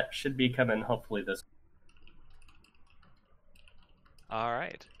 so that should be coming hopefully this. All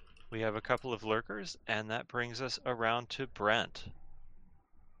right. We have a couple of lurkers, and that brings us around to Brent.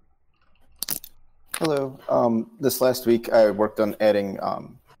 Hello. This last week, I worked on adding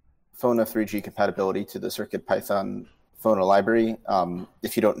FONA 3G compatibility to the CircuitPython FONA library.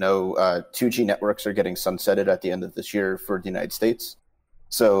 If you don't know, 2G networks are getting sunsetted at the end of this year for the United States.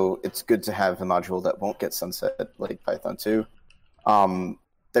 So it's good to have a module that won't get sunset, like Python 2.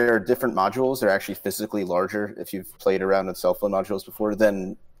 There are different modules. They're actually physically larger, if you've played around with cell phone modules before,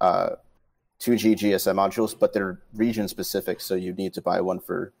 than 2G GSM modules, but they're region-specific, so you need to buy one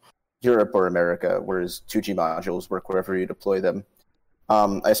for Europe or America, whereas 2G modules work wherever you deploy them.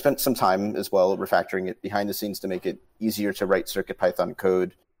 I spent some time as well refactoring it behind the scenes to make it easier to write CircuitPython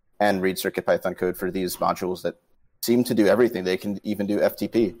code and read CircuitPython code for these modules that seem to do everything. They can even do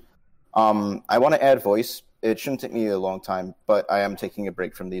FTP. I want to add voice. It shouldn't take me a long time, but I am taking a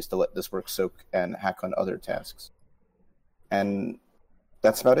break from these to let this work soak and hack on other tasks. And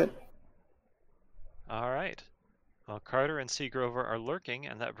that's about it. All right. Well, Carter and C. Grover are lurking,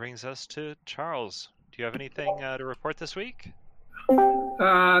 and that brings us to Charles. Do you have anything to report this week?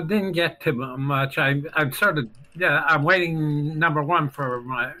 Didn't get to much. I'm waiting, number one, for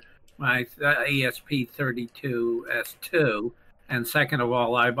my ESP32S2, and second of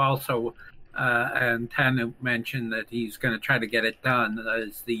all, I've also and Tanu mentioned that he's going to try to get it done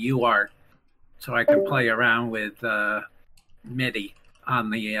as the UART, so I can play around with MIDI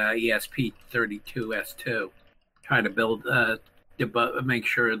on the ESP32S2. Try to build, make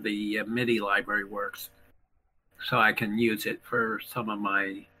sure the MIDI library works. so I can use it for some of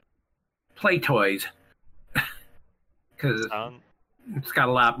my play toys because it's got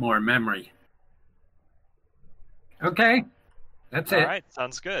a lot more memory. Okay, that's it. All right,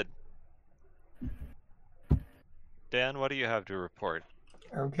 sounds good. Dan, what do you have to report?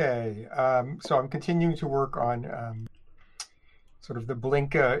 Okay, so I'm continuing to work on sort of the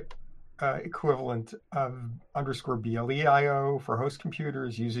Blinka equivalent of _BLEIO for host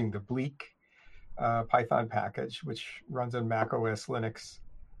computers using the Bleak Python package, which runs on Mac OS, Linux,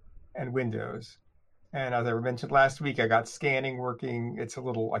 and Windows. And as I mentioned last week, I got scanning working.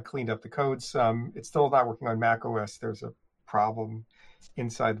 I cleaned up the code some. It's still not working on Mac OS. There's a problem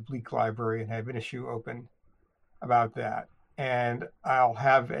inside the Bleak library, and I have an issue open about that. And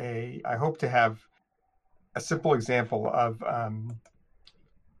I hope to have a simple example of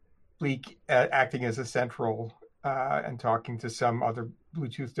Bleak acting as a central and talking to some other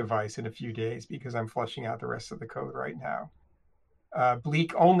Bluetooth device in a few days, because I'm fleshing out the rest of the code right now.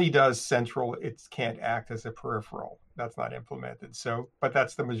 Bleak only does central. It can't act as a peripheral. That's not implemented. But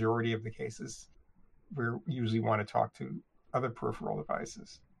that's the majority of the cases where we usually want to talk to other peripheral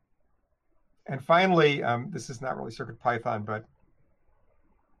devices. And finally, this is not really CircuitPython, but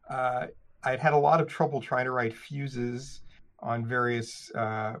I'd had a lot of trouble trying to write fuses on various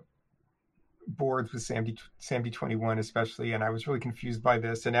boards with SAMD21 especially, and I was really confused by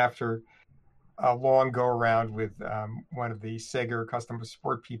this. And after a long go around with one of the Sager customer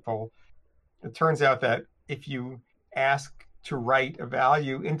support people, it turns out that if you ask to write a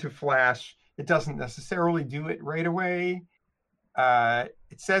value into Flash, it doesn't necessarily do it right away.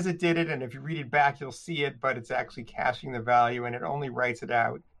 It says it did it, and if you read it back, you'll see it, but it's actually caching the value, and it only writes it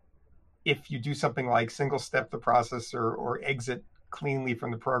out if you do something like single step the processor or exit cleanly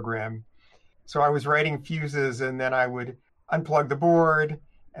from the program. So I was writing fuses, and then I would unplug the board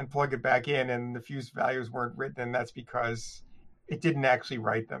and plug it back in, and the fuse values weren't written, and that's because it didn't actually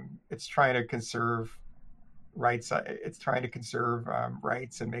write them. It's trying to conserve writes. It's trying to conserve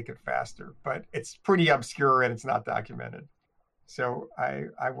writes and make it faster, but it's pretty obscure and it's not documented. So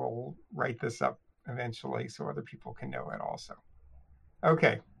I will write this up eventually so other people can know it also.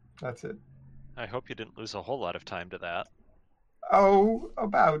 Okay, that's it. I hope you didn't lose a whole lot of time to that. Oh,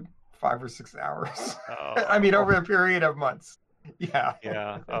 about 5 or 6 hours. Oh. I mean, over a period of months. Yeah.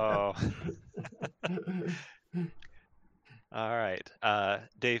 Yeah. Oh. All right.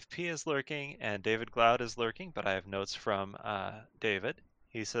 Dave P is lurking and David Gloud is lurking, but I have notes from David.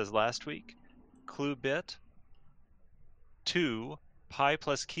 He says last week, clue bit 2 Pi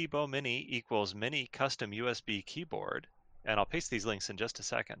plus Keybow Mini equals Mini custom USB keyboard, and I'll paste these links in just a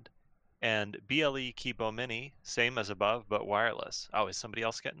second. And BLE Keybow Mini, same as above, but wireless. Oh, is somebody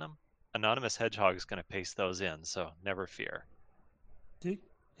else getting them? Anonymous Hedgehog is going to paste those in, so never fear.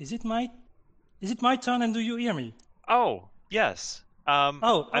 Is it my turn, and do you hear me? Oh, yes.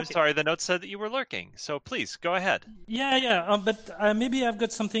 Okay. I'm sorry, the note said that you were lurking, so please, go ahead. Yeah, but maybe I've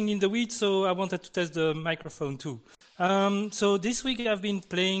got something in the weeds, so I wanted to test the microphone too. So this week I've been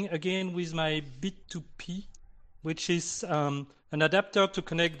playing again with my Bit2P, which is an adapter to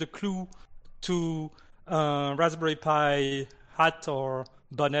connect the clue to Raspberry Pi hat or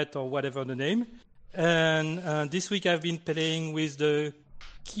bonnet or whatever the name. And this week I've been playing with the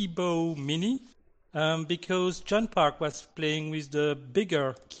Keybow Mini because John Park was playing with the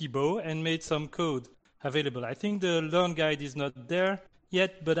bigger Keybow and made some code available. I think the Learn Guide is not there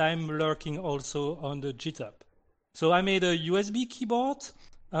yet, but I'm lurking also on the GitHub. So I made a USB keyboard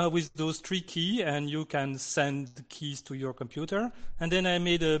with those 3 keys, and you can send the keys to your computer. And then I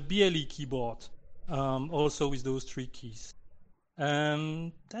made a BLE keyboard also with those 3 keys.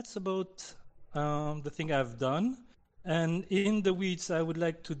 That's about the thing I've done. And in the weeds, I would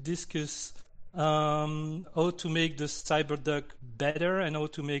like to discuss how to make the CyberDuck better and how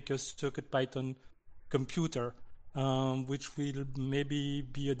to make a CircuitPython computer, which will maybe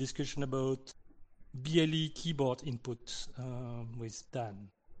be a discussion about BLE keyboard input with Dan.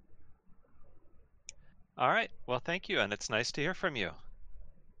 All right. Well, thank you, and it's nice to hear from you.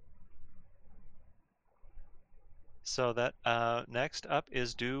 So that next up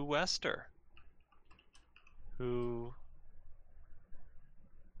is Dew Wester, who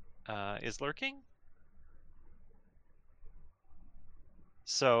is lurking.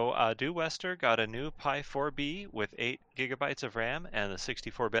 So Dew Wester got a new Pi 4B with 8 gigabytes of RAM and a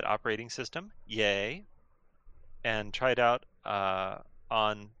 64-bit operating system. Yay! And tried out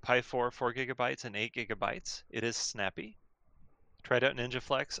on Pi 4 gigabytes and 8 gigabytes. It is snappy. Tried out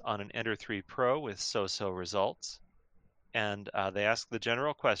NinjaFlex on an Ender 3 Pro with so-so results. And they asked the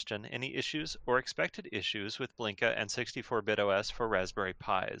general question, any issues or expected issues with Blinka and 64-bit OS for Raspberry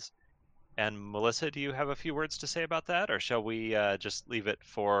Pis? And Melissa, do you have a few words to say about that, or shall we just leave it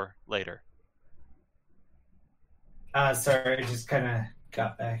for later? Sorry, I just kind of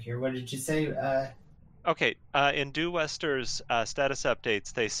got back here. What did you say? Okay, in Due Wester's status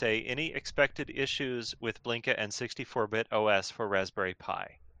updates, they say any expected issues with Blinka and 64-bit OS for Raspberry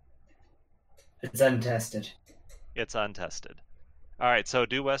Pi. It's untested. It's untested. All right, so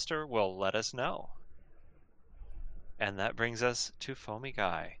Due Wester will let us know. And that brings us to Foamy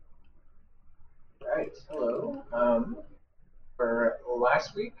Guy. Right, hello. For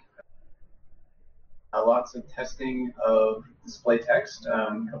last week, lots of testing of display text,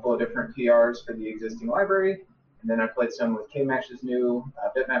 a couple of different PRs for the existing library, and then I played some with Kmash's new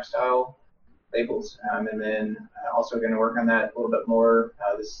bitmap style labels, and then also going to work on that a little bit more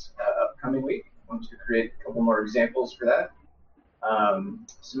this upcoming week. I want to create a couple more examples for that.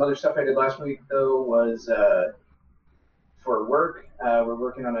 Some other stuff I did last week, though, was for work, we're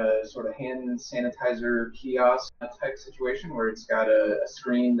working on a sort of hand sanitizer kiosk type situation where it's got a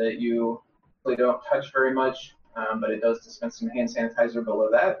screen that you really don't touch very much, but it does dispense some hand sanitizer below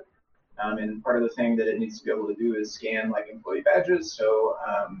that. And part of the thing that it needs to be able to do is scan like employee badges. So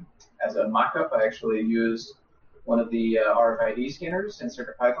as a mock-up, I actually used one of the RFID scanners in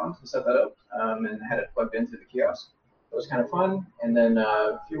CircuitPython to set that up and had it plugged into the kiosk. It was kind of fun. And then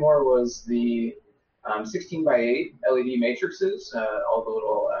a few more was the 16x8 LED matrices, all the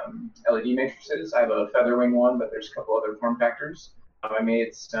little LED matrices. I have a Featherwing one, but there's a couple other form factors. I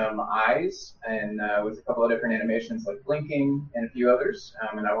made some eyes and with a couple of different animations like blinking and a few others,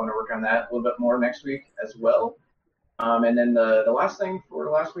 and I want to work on that a little bit more next week as well. And then the last thing for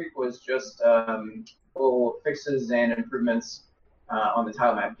last week was just little fixes and improvements on the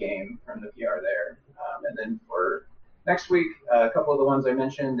tile map game from the PR there. And then for next week, a couple of the ones I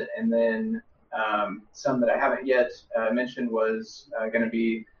mentioned, and then some that I haven't yet mentioned was going to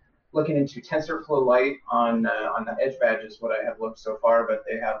be looking into TensorFlow Lite on the edge badges, what I have looked so far, but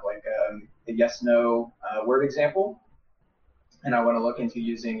they have like the yes/no word example, and I want to look into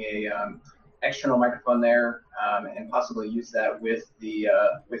using a external microphone there and possibly use that with the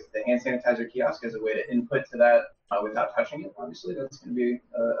hand sanitizer kiosk as a way to input to that without touching it. Obviously, that's going to be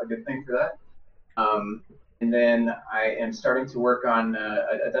a good thing for that. And then I am starting to work on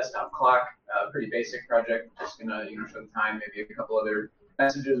a desktop clock, a pretty basic project. Just gonna show the time, maybe a couple other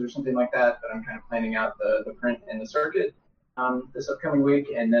messages or something like that. But I'm kind of planning out the print and the circuit this upcoming week.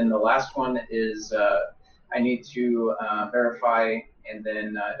 And then the last one is I need to verify and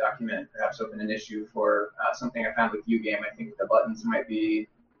then document, perhaps open an issue for something I found with UGame. I think the buttons might be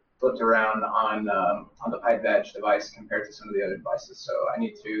flipped around on the PipeBadge device compared to some of the other devices. So I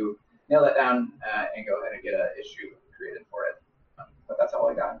need to nail that down and go ahead and get an issue created for it. But that's all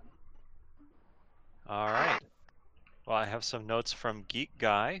I got. All right. Well, I have some notes from Geek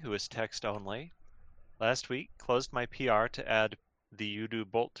Guy, who is text only. Last week, closed my PR to add the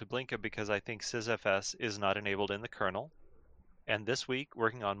UDO bolt to Blinka because I think SysFS is not enabled in the kernel. And this week,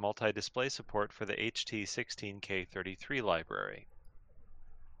 working on multi-display support for the HT16K33 library.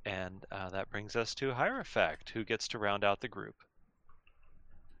 And that brings us to Hierophect, who gets to round out the group.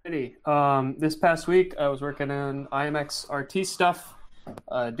 This past week, I was working on IMX RT stuff,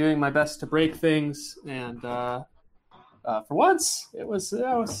 doing my best to break things, and for once,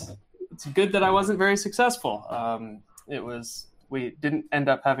 it's good that I wasn't very successful. We didn't end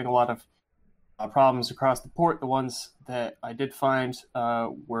up having a lot of problems across the port. The ones that I did find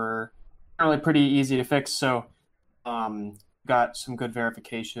were generally pretty easy to fix, so got some good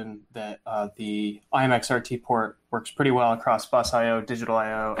verification that the IMX RT port works pretty well across bus I/O, digital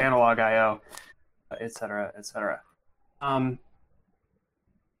I/O, analog I/O, et cetera, et cetera.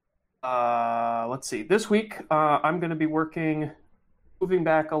 Let's see. This week, I'm going to be moving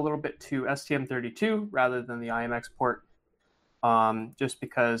back a little bit to STM32 rather than the IMX port, just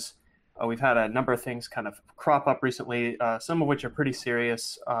because we've had a number of things kind of crop up recently, some of which are pretty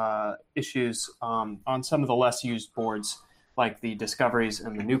serious issues on some of the less used boards, like the Discoveries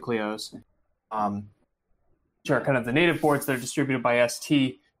and the Nucleos, which are kind of the native boards that are distributed by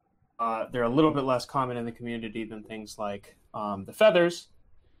ST. They're a little bit less common in the community than things like the Feathers,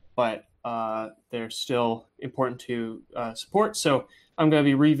 but they're still important to support. So I'm going to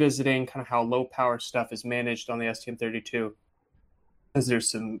be revisiting kind of how low power stuff is managed on the STM32, because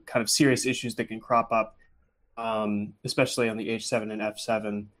there's some kind of serious issues that can crop up, especially on the H7 and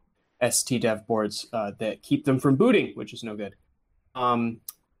F7 ST dev boards that keep them from booting, which is no good. And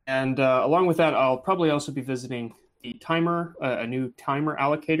along with that, I'll probably also be visiting the timer, a new timer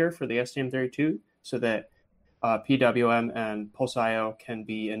allocator for the STM32, so that PWM and Pulse IO can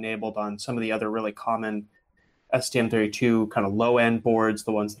be enabled on some of the other really common STM32 kind of low-end boards,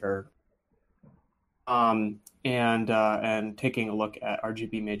 the ones that are and taking a look at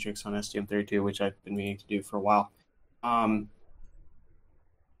RGB matrix on STM32, which I've been meaning to do for a while.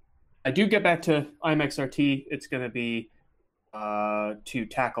 I do get back to IMXRT. It's going to be to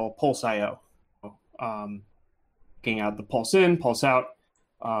tackle Pulse IO, looking out the pulse in, pulse out,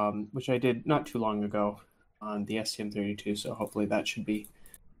 which I did not too long ago on the STM32. So hopefully that should be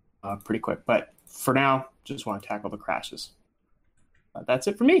pretty quick. But for now, just want to tackle the crashes. That's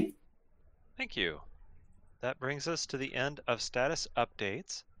it for me. Thank you. That brings us to the end of status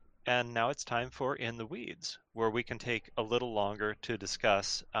updates. And now it's time for In the Weeds, where we can take a little longer to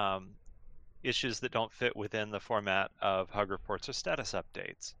discuss issues that don't fit within the format of Hug Reports or status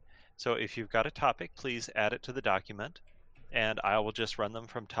updates. So if you've got a topic, please add it to the document, and I will just run them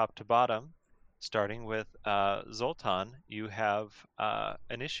from top to bottom, starting with Zoltan. You have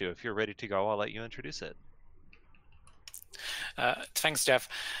an issue. If you're ready to go, I'll let you introduce it. Thanks, Jeff.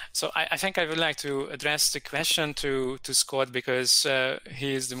 So I think I would like to address the question to Scott, because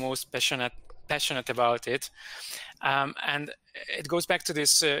he is the most passionate about it. And it goes back to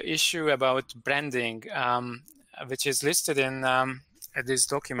this issue about branding, which is listed in this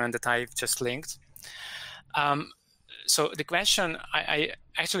document that I've just linked. So the question I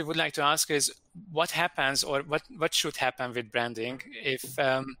actually would like to ask is, what happens, or what should happen with branding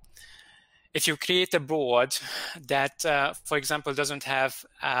if you create a board that, for example, doesn't have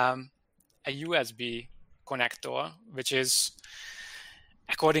a USB connector, which is,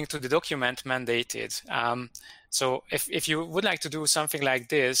 according to the document, mandated. So if you would like to do something like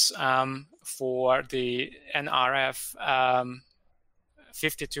this for the NRF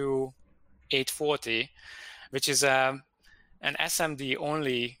 52840, which is an SMD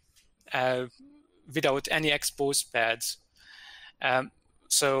only without any exposed pads,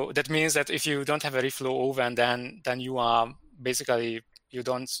 so that means that if you don't have a reflow oven, then you are basically, you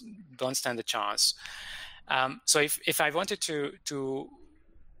don't stand a chance. So if I wanted to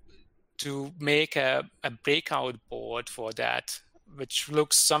make a breakout board for that, which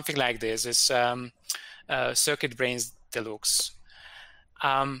looks something like this, is Circuit Brains Deluxe.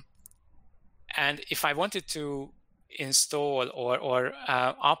 And if I wanted to install or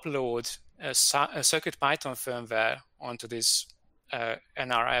upload a CircuitPython firmware onto this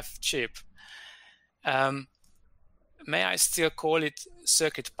NRF chip, may I still call it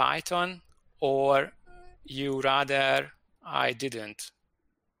CircuitPython, or you rather I didn't?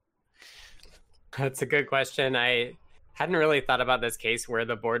 That's a good question. I hadn't really thought about this case where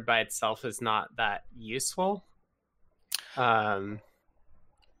the board by itself is not that useful.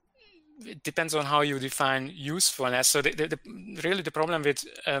 It depends on how you define usefulness. So really the problem with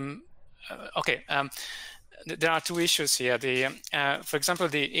there are two issues here. For example,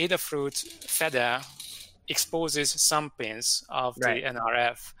 the Adafruit FEDER exposes some pins of the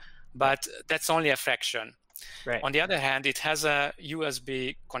NRF, but that's only a fraction. Right. On the other hand, it has a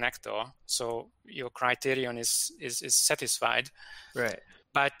USB connector, so your criterion is satisfied. Right.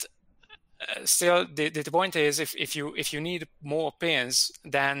 But still, the point is, if you need more pins,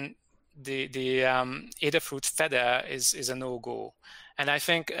 then the Adafruit FEDER is a no-go. And I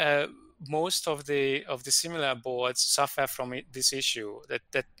think most of the similar boards suffer from this issue,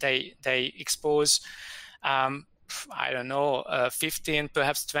 that they expose I don't know 15,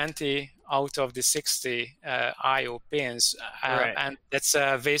 perhaps 20 out of the 60 I/O pins, and that's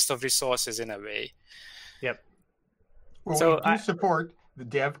a waste of resources in a way. Yep. Well, so we do support the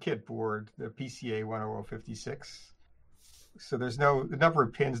dev kit board, the PCA 10056. So the number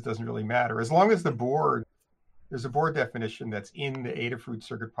of pins doesn't really matter, as long as there's a board definition that's in the Adafruit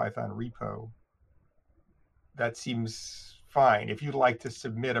CircuitPython repo. That seems fine. If you'd like to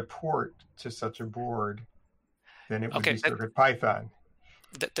submit a port to such a board, then it would be CircuitPython.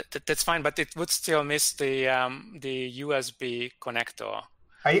 That's fine, but it would still miss the USB connector.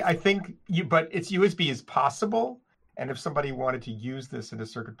 I think but its USB is possible, and if somebody wanted to use this in a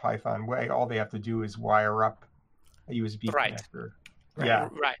CircuitPython way, all they have to do is wire up a USB connector. Yeah.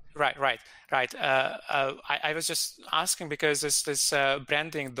 Right. I was just asking because this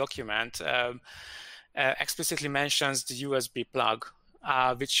branding document explicitly mentions the USB plug,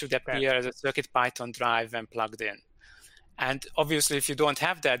 which should appear as a CircuitPython drive when plugged in. And obviously, if you don't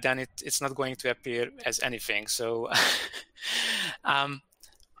have that, then it's not going to appear as anything. So,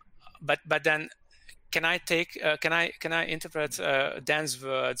 but then, can I interpret Dan's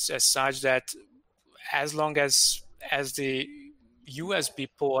words as such that as long as the USB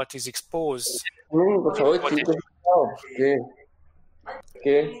port is exposed. Okay.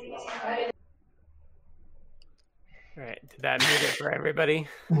 All right. Did that make it for everybody?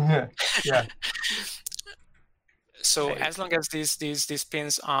 Yeah. So as long as these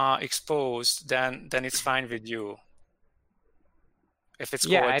pins are exposed, then it's fine with you. If it's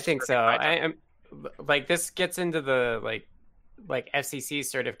I think so. I am like this gets into the like FCC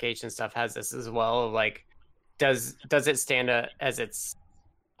certification stuff has this as well. Like, does it stand as it's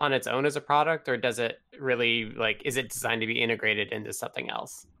on its own as a product, or does it really is it designed to be integrated into something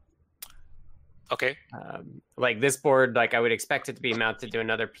else? Okay. Like this board, I would expect it to be mounted to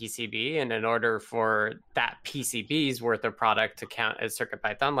another PCB, and in order for that PCB's worth of product to count as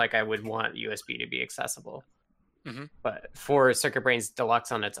CircuitPython, I would want USB to be accessible. Mm-hmm. But for CircuitBrains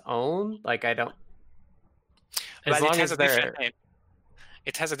Deluxe on its own, I don't. As but long it has as a different name.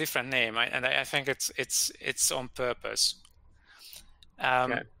 It has a different name, and I think it's on purpose.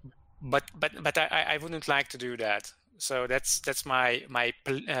 Okay. But I wouldn't like to do that. So that's my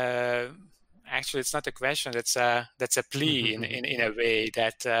actually, it's not a question. That's a plea in a way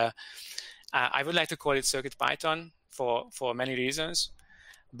that I would like to call it CircuitPython for many reasons,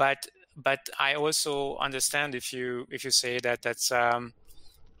 but I also understand if you say that that's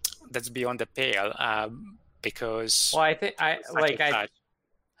beyond the pale, because I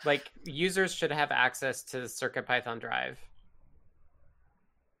think users should have access to the CircuitPython drive.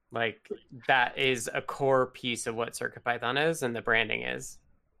 That is a core piece of what CircuitPython is and the branding is.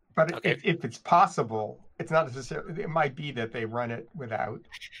 But if it's possible, it's not necessarily. It might be that they run it without.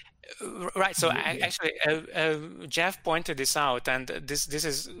 Right. So actually, Jeff pointed this out, and this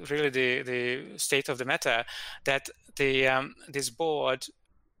is really the state of the matter, that this board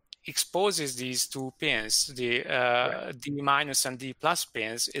exposes these two pins, the D- and D+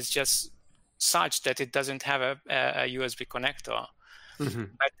 pins. It's just such that it doesn't have a USB connector. Mm-hmm.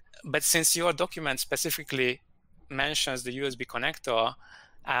 But since your document specifically mentions the USB connector,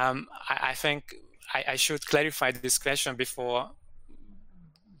 I think I should clarify this question before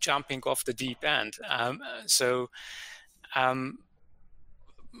jumping off the deep end.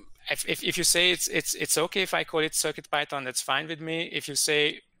 If you say it's okay if I call it CircuitPython, that's fine with me. If you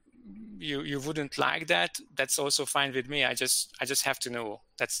say you wouldn't like that, that's also fine with me. I just have to know.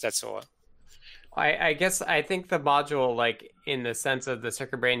 That's all. I guess I think the module, in the sense of the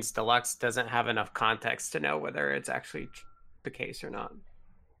CircuitBrains Deluxe, doesn't have enough context to know whether it's actually the case or not.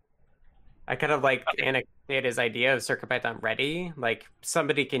 I kind of Anaclea's idea of CircuitPython Ready.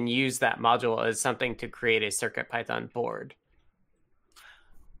 Somebody can use that module as something to create a CircuitPython board.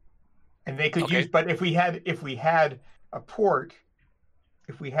 And they could use, but if we had a port,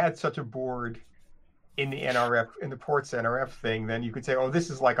 if we had such a board in the NRF, in the ports NRF thing, then you could say, oh, this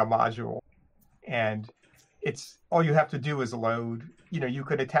is like a module. And it's all you have to do is load. You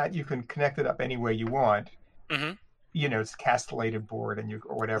could attach. You can connect it up any way you want. Mm-hmm. It's a castellated board,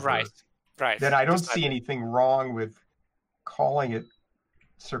 or whatever. Right. Then I don't see anything wrong with calling it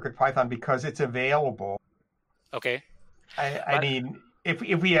CircuitPython because it's available. Okay. I mean, if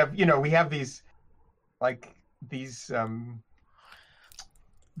we have, we have these,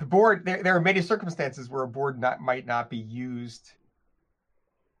 the board. There are many circumstances where a board might not be used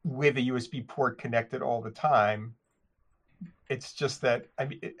with a USB port connected all the time. It's just that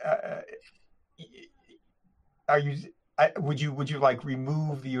would you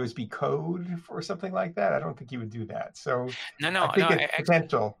remove the USB code for something like that? I don't think you would do that. So no, I think it's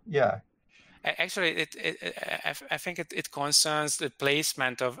potential. Yeah. Actually, I think it concerns the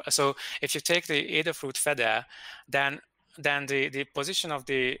placement of. So if you take the Adafruit Feather, then the position of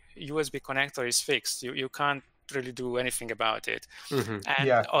the USB connector is fixed. You can't really do anything about it. Mm-hmm.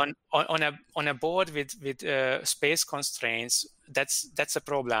 And on a board with space constraints, that's a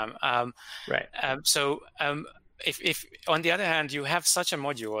problem. Right. So if on the other hand you have such a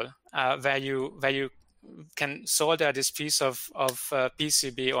module where you can solder this piece of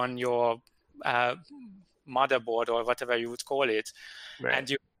PCB on your motherboard or whatever you would call it, right, and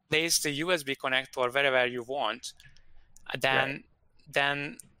you place the USB connector wherever you want, then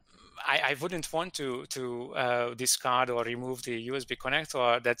I wouldn't want to discard or remove the USB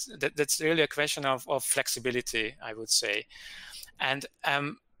connector. That's really a question of flexibility, I would say, and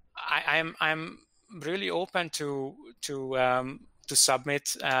I'm really open to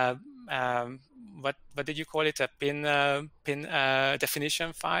submit what did you call it, a pin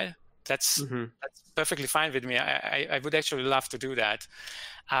definition file. That's perfectly fine with me. I would actually love to do that.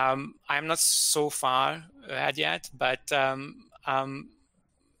 I'm not so far ahead yet, but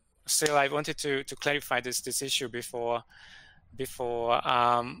still, I wanted to clarify this issue before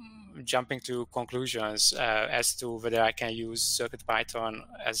jumping to conclusions as to whether I can use CircuitPython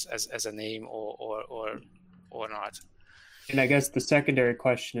as a name or not. And I guess the secondary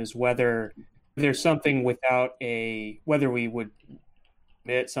question is whether there's something whether we would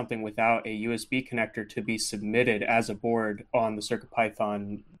permit something without a USB connector to be submitted as a board on the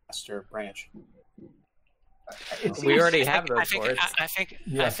CircuitPython master branch. We already have those boards. I think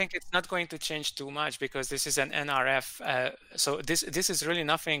it's not going to change too much because this is an NRF. So this is really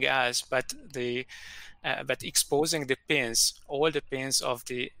nothing else but but exposing the pins, all the pins of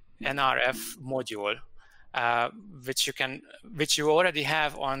the NRF module, which you already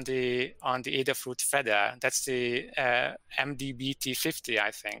have on the Adafruit Feather. That's the MDBT50,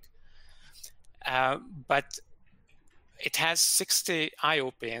 I think. But it has 60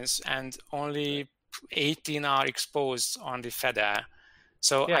 I/O pins and only 18 are exposed on the Feather.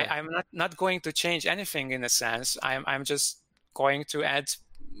 So I'm not going to change anything in a sense. I'm just going to add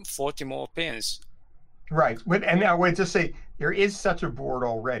 40 more pins. Right. And I would just say there is such a board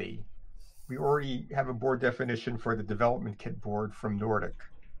already. We already have a board definition for the development kit board from Nordic.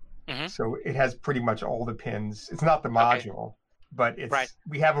 Mm-hmm. So it has pretty much all the pins. It's not the module, but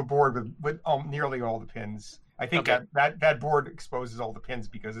we have a board with nearly all the pins. I think that board exposes all the pins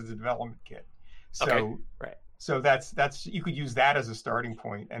because it's a development kit. So so that's you could use that as a starting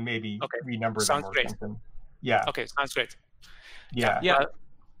point and maybe renumber them or something. Yeah. Okay, sounds great. Yeah.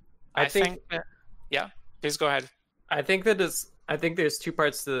 I think please go ahead. I think there's two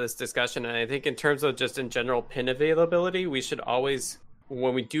parts to this discussion, and I think in terms of just in general pin availability, we should always,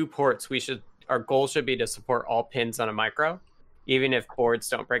 when we do ports, our goal should be to support all pins on a micro, even if boards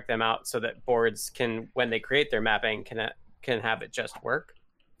don't break them out, so that boards can, when they create their mapping, can have it just work.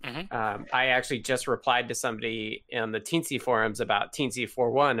 Mm-hmm. I actually just replied to somebody on the Teensy forums about Teensy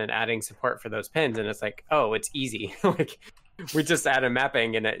 4.1 and adding support for those pins, and it's like, oh, it's easy. Like, we just add a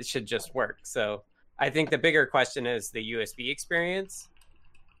mapping and it should just work. So I think the bigger question is the USB experience,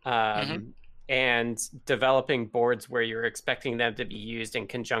 and developing boards where you're expecting them to be used in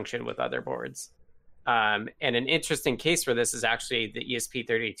conjunction with other boards. And an interesting case for this is actually the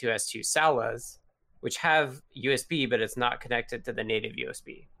ESP32S2 Salas, which have USB, but it's not connected to the native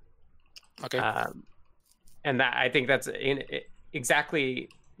USB. Okay. And that, I think that's exactly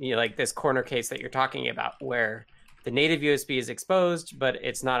like this corner case that you're talking about, where the native USB is exposed, but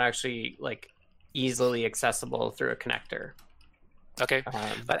it's not actually like easily accessible through a connector. Okay,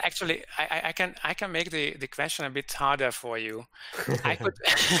 but actually, I can make the question a bit harder for you. I could,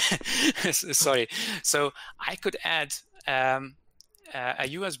 sorry. So I could add a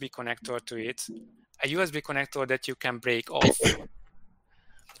USB connector to it, a USB connector that you can break off,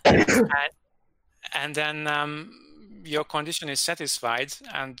 and then your condition is satisfied.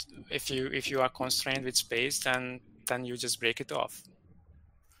 And if you are constrained with space, then you just break it off.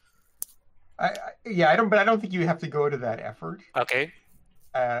 I don't think you have to go to that effort. Okay.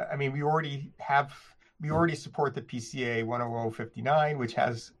 I mean, we already support the PCA 10059, which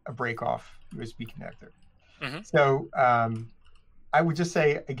has a break-off USB connector. Mm-hmm. So I would just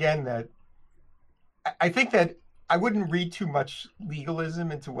say again that I think that I wouldn't read too much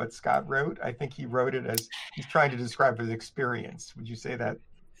legalism into what Scott wrote. I think he wrote it as he's trying to describe his experience. Would you say that,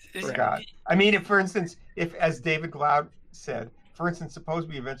 Scott? I mean, if, for instance, as David Glaude said, for instance, suppose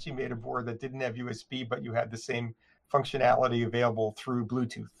we eventually made a board that didn't have USB, but you had the same functionality available through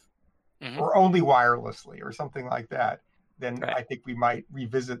Bluetooth or only wirelessly or something like that, then I think we might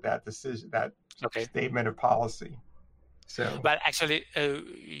revisit that decision, that statement of policy. So, but actually,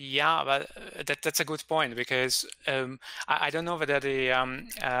 that's a good point, because I don't know whether the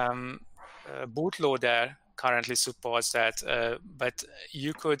bootloader currently supports that, but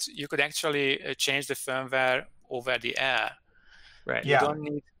you could actually change the firmware over the air. Right. You don't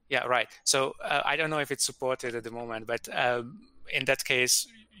need. Yeah. Right. So I don't know if it's supported at the moment, but in that case,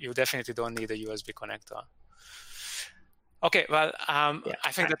 you definitely don't need a USB connector. Okay. Well,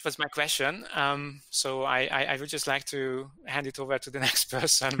 I think that was my question. So I would just like to hand it over to the next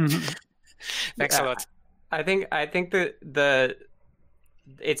person. Thanks a lot. I think that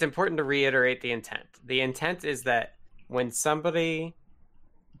it's important to reiterate the intent. The intent is that when somebody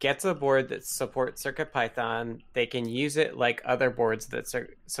gets a board that supports CircuitPython, they can use it like other boards that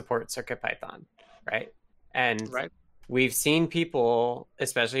support CircuitPython, right? And we've seen people,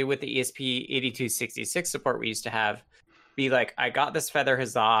 especially with the ESP8266 support we used to have, be like, I got this Feather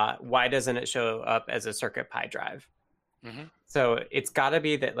Huzzah, why doesn't it show up as a CircuitPy drive? Mm-hmm. So it's got to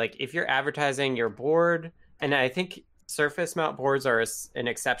be that, like, if you're advertising your board, and I think surface mount boards are an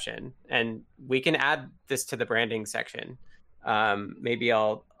exception, and we can add this to the branding section. Maybe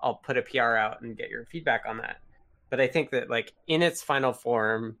I'll put a PR out and get your feedback on that. But I think that, like, in its final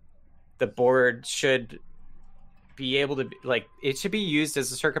form, the board should be able to it should be used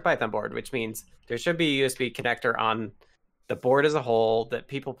as a CircuitPython board, which means there should be a USB connector on the board as a whole that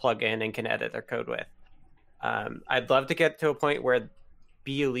people plug in and can edit their code with. I'd love to get to a point where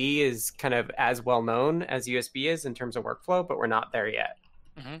BLE is kind of as well known as USB is in terms of workflow, but we're not there yet.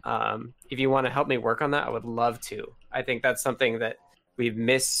 If you want to help me work on that, I would love to. I think that's something that we've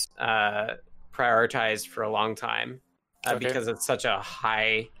prioritized for a long time because it's such a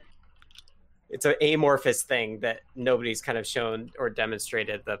it's an amorphous thing that nobody's kind of shown or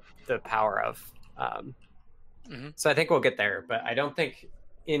demonstrated the power of. So I think we'll get there, but I don't think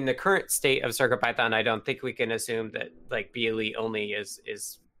in the current state of CircuitPython, I don't think we can assume that like BLE only is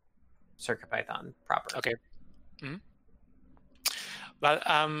CircuitPython proper. Okay. Well,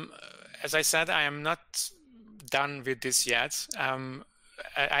 as I said, I am not done with this yet.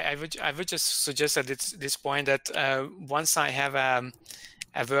 I would just suggest at this point that once I have a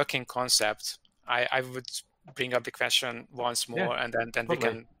working concept, I would bring up the question once more, and then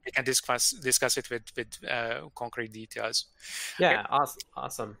totally. we can discuss it with concrete details. Yeah, okay.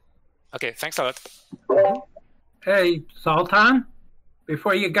 Awesome. Okay, thanks a lot. Hey, Zoltan,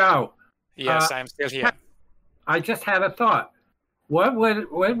 before you go. Yes, I'm still here. I just had a thought. What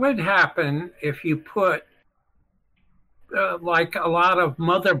would happen if you put like a lot of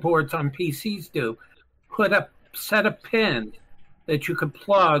motherboards on PCs do, put a set of pins that you could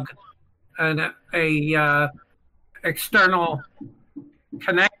plug a external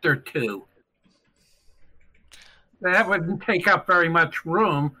connector to? That wouldn't take up very much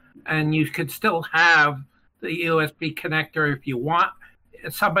room, and you could still have the USB connector if you want.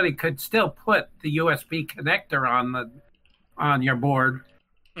 Somebody could still put the USB connector on your board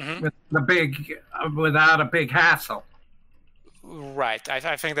with without a big hassle. Right.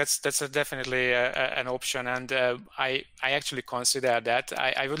 I think that's definitely an option, and I actually consider that.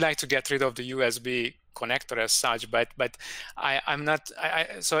 I would like to get rid of the USB connector as such, but I'm not.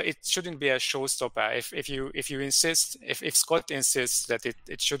 So it shouldn't be a showstopper. If you insist, if Scott insists that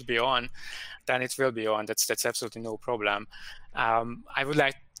it should be on, then it will be on. That's absolutely no problem. I would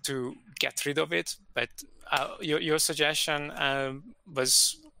like to get rid of it, but your suggestion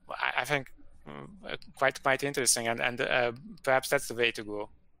was, I think, quite interesting, and perhaps that's the way to go.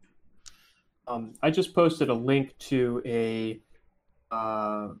 I just posted a link to a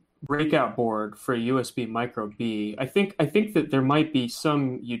breakout board for USB Micro B. I think that there might be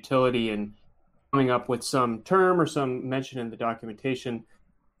some utility in coming up with some term or some mention in the documentation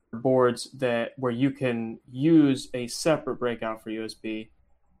for boards where you can use a separate breakout for USB,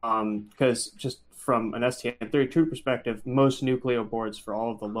 because just from an STM32 perspective, most Nucleo boards for all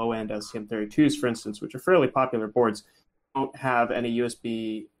of the low-end STM32s, for instance, which are fairly popular boards, don't have any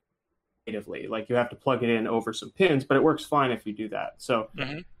USB natively. Like, you have to plug it in over some pins, but it works fine if you do that. So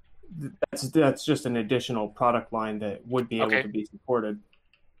that's just an additional product line that would be able to be supported.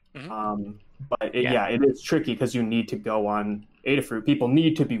 But it is tricky because you need to go on Adafruit. People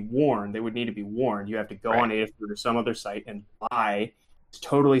need to be warned. They would need to be warned. You have to go on Adafruit or some other site and buy a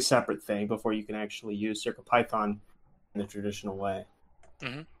totally separate thing before you can actually use CircuitPython in the traditional way.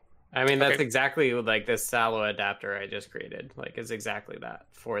 I mean, that's exactly like this Salo adapter I just created. Like, it's exactly that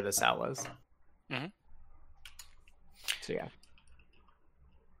for the Salos. So yeah.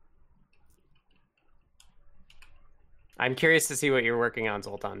 I'm curious to see what you're working on,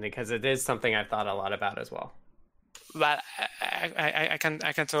 Zoltan, because it is something I've thought a lot about as well. Well, I can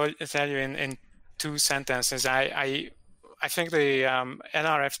tell you in 2 sentences. I think the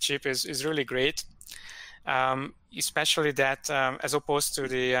NRF chip is really great, especially that as opposed to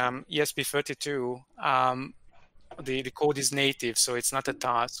the ESP32, the code is native, so it's not a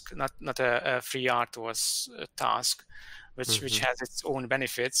task, not a FreeRTOS task, which has its own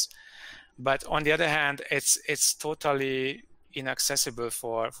benefits. But on the other hand, it's totally inaccessible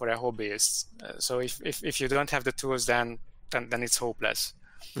for a hobbyist. So if you don't have the tools, then it's hopeless.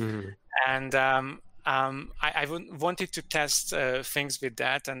 And I wanted to test things with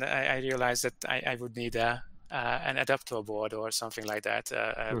that, and I realized that I would need an adapter board or something like that,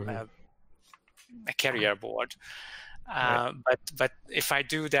 a carrier board. But if I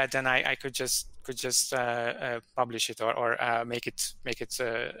do that, then I could just publish it or make it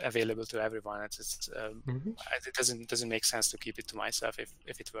available to everyone. It doesn't make sense to keep it to myself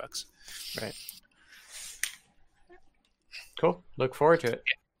if it works. Right. Cool. Look forward to it.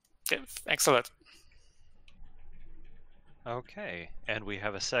 Yeah. Thanks a lot. Okay, and we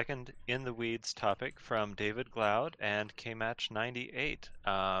have a second in the weeds topic from David Gloud and KMatch98.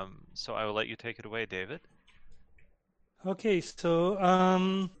 So I will let you take it away, David. Okay, so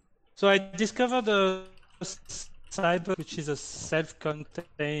I discovered a Cyber, which is a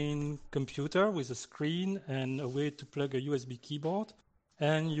self-contained computer with a screen and a way to plug a USB keyboard,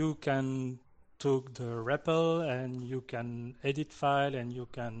 and you can take the REPL and you can edit file and you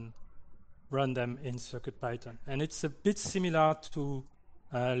can run them in CircuitPython. And it's a bit similar to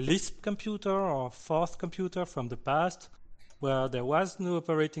Lisp computer or Forth computer from the past, where there was no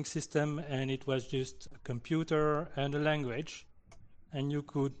operating system and it was just a computer and a language, and you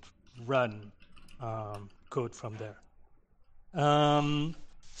could run code from there. And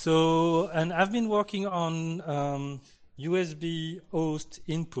I've been working on USB host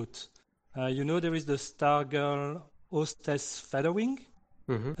input. There is the Stargirl hostess Featherwing,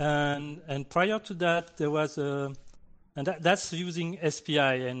 and prior to that there was that's using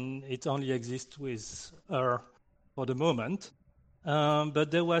SPI, and it only exists with her for the moment. But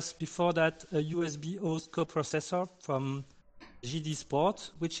there was before that a USB host coprocessor from GD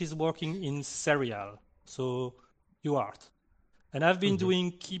Sport, which is working in serial, so UART. And I've been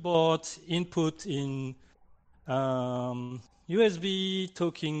doing keyboard input in USB,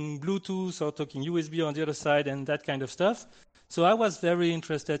 talking Bluetooth or talking USB on the other side and that kind of stuff. So I was very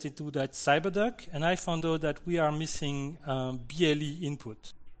interested into that CyberDuck, and I found out that we are missing BLE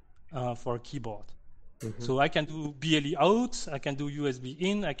input for keyboard. So I can do BLE out, I can do USB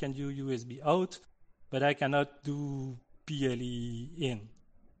in, I can do USB out, but I cannot do BLE in.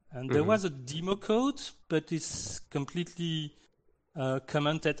 And there was a demo code, but it's completely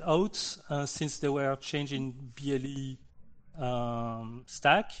commented out since they were changing BLE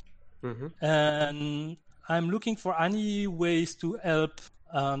stack. And I'm looking for any ways to help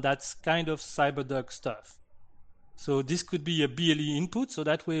that kind of CyberDuck stuff. So this could be a BLE input, so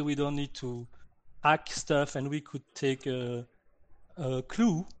that way we don't need to hack stuff, and we could take a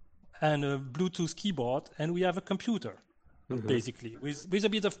clue and a Bluetooth keyboard, and we have a computer, basically, with a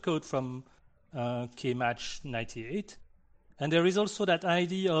bit of code from KMatch 98. And there is also that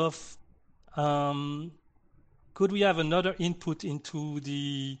idea of could we have another input into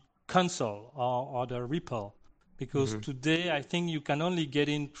the console or the REPL? Because today I think you can only get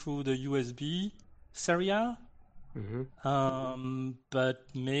in through the USB serial. But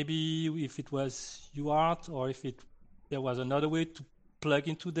maybe if it was UART or if there was another way to plug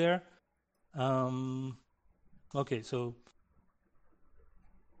into there. Okay, so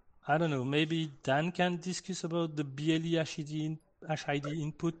I don't know. Maybe Dan can discuss about the BLE HID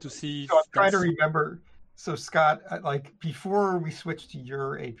input to see. So I'm trying to remember. So Scott, like before we switched to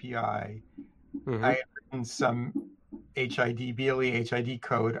your API, I had written some BLE HID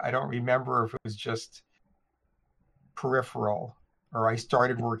code. I don't remember if it was just peripheral or I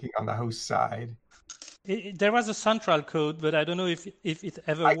started working on the host side. There was a central code, but I don't know if it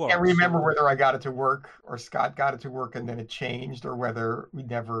ever worked. I can't remember whether I got it to work or Scott got it to work and then it changed, or whether we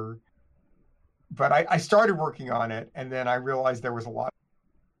never. But I started working on it, and then I realized there was a lot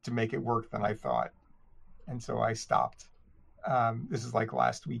to make it work than I thought. And so I stopped. This is like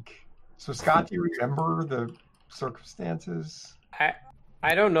last week. So Scott, do you remember the circumstances?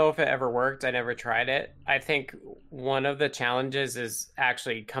 I don't know if it ever worked. I never tried it. I think one of the challenges is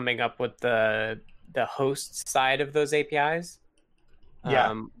actually coming up with the host side of those APIs.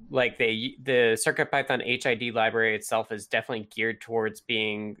 Yeah. Like the CircuitPython HID library itself is definitely geared towards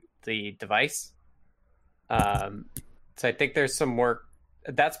being the device. So I think there's some work.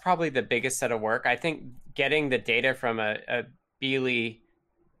 That's probably the biggest set of work. I think getting the data from a BLE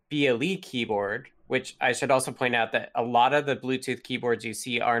keyboard, which I should also point out that a lot of the Bluetooth keyboards you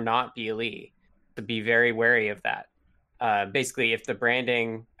see are not BLE. So be very wary of that. Basically, if the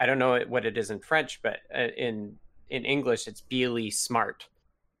branding, I don't know what it is in French, but in English, it's BLE Smart.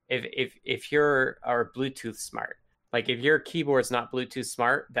 If you're Bluetooth Smart, like if your keyboard's not Bluetooth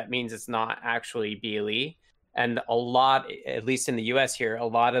Smart, that means it's not actually BLE. And a lot, at least in the US here, a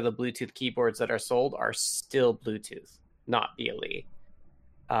lot of the Bluetooth keyboards that are sold are still Bluetooth, not BLE.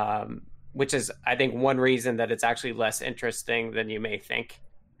 Which is, I think, one reason that it's actually less interesting than you may think,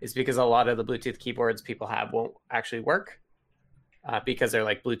 is because a lot of the Bluetooth keyboards people have won't actually work because they're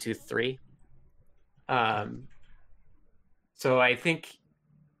like Bluetooth 3. So I think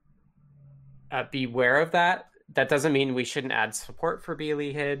beware of that. That doesn't mean we shouldn't add support for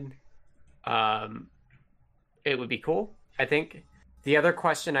BLE HID. It would be cool, I think. The other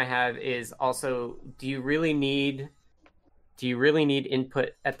question I have is also, do you really need input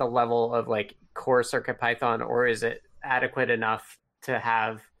at the level of like core CircuitPython, or is it adequate enough to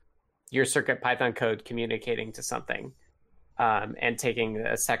have your CircuitPython code communicating to something and taking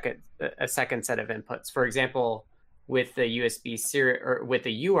a second set of inputs? For example, with the USB serial or with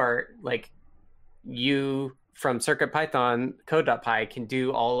the UART, like you from CircuitPython code.py can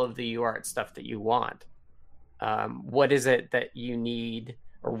do all of the UART stuff that you want. What is it that you need,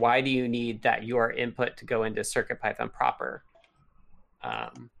 or why do you need that UART input to go into CircuitPython proper?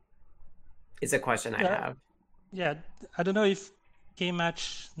 Is a question I have. Yeah, I don't know if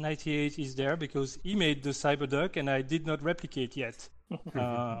KMatch 98 is there, because he made the CyberDuck and I did not replicate yet.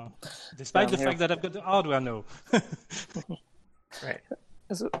 Despite Yeah, the I'm fact that I've got the hardware now. Right.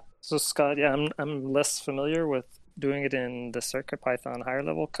 So Scott, yeah, I'm less familiar with doing it in the CircuitPython higher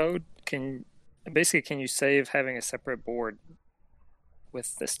level code. Can you save having a separate board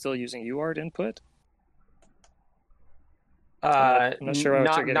with still using UART input? I'm not sure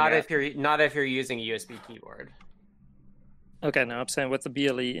what you're getting not if you're using a USB keyboard. Okay, now I'm saying with the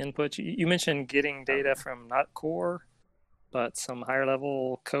BLE input, you mentioned getting data from not core, but some higher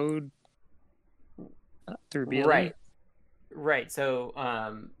level code through BLE. Right. So,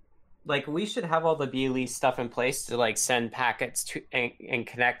 like we should have all the BLE stuff in place to like send packets to and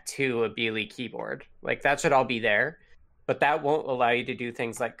connect to a BLE keyboard. Like that should all be there, but that won't allow you to do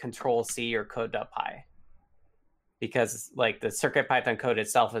things like Control-C or Code.py. Because like the CircuitPython code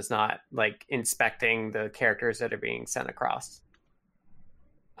itself is not like inspecting the characters that are being sent across.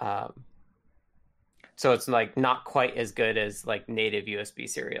 So it's like not quite as good as like native USB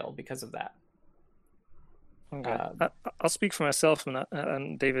serial because of that. Okay. I'll speak for myself,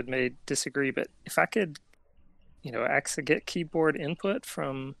 and David may disagree, but if I could, actually get keyboard input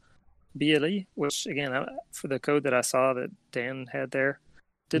from BLE, which again, for the code that I saw that Dan had there,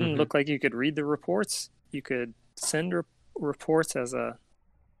 didn't look like you could read the reports. You could send reports as a,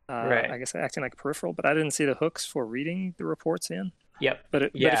 I guess acting like a peripheral, but I didn't see the hooks for reading the reports in. Yep. But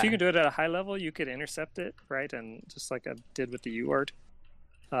if you can do it at a high level, you could intercept it, right? And just like I did with the UART,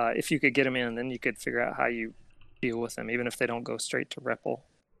 if you could get them in, then you could figure out how you deal with them, even if they don't go straight to REPL.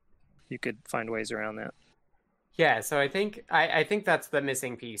 You could find ways around that. Yeah, so I think that's the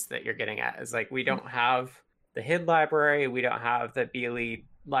missing piece that you're getting at, is like we don't have the HID library, we don't have the BLE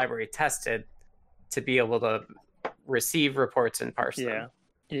library tested to be able to receive reports and parse them.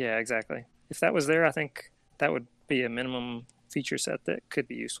 Yeah, exactly. If that was there, I think that would be a minimum feature set that could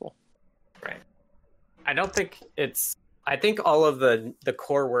be useful. Right. I think all of the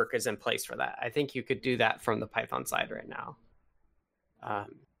core work is in place for that. I think you could do that from the Python side right now.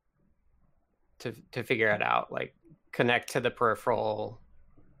 To figure it out, like connect to the peripheral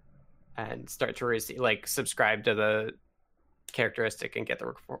and start to receive, like subscribe to the characteristic and get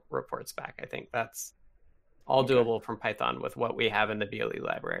the reports back. I think that's all doable from Python with what we have in the BLE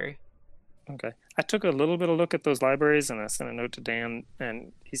library. Okay. I took a little bit of look at those libraries and I sent a note to Dan,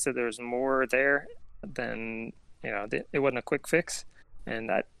 and he said there's more there than, it wasn't a quick fix.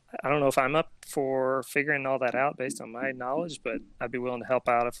 And I don't know if I'm up for figuring all that out based on my knowledge, but I'd be willing to help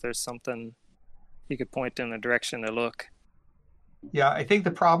out if there's something you could point in a direction to look. Yeah, I think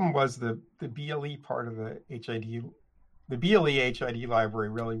the problem was the BLE part of the HID. The BLE HID library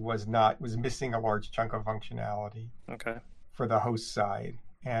really was missing a large chunk of functionality. Okay. For the host side.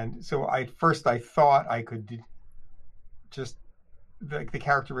 And so I thought I could do just the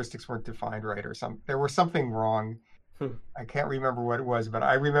characteristics weren't defined right or something. There was something wrong. I can't remember what it was, but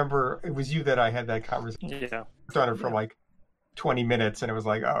I remember it was you that I had that conversation. Yeah. I've done it for like 20 minutes and it was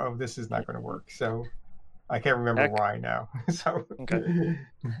like, oh, this is not going to work. So I can't remember why now. So okay.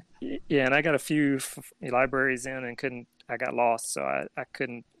 Yeah, and I got a few libraries in and I got lost, so I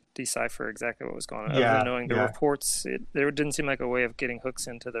couldn't decipher exactly what was going on. Other than knowing the reports, there didn't seem like a way of getting hooks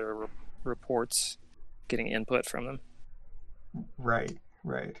into the reports, getting input from them. Right.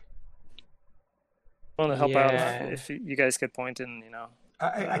 I want to help out if you guys could point in,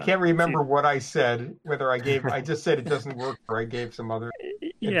 I can't remember what I said, whether I just said it doesn't work or I gave some other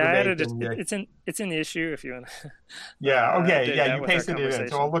Yeah, I added it. It's in the issue if you want. Yeah. Okay. Yeah, you pasted it in,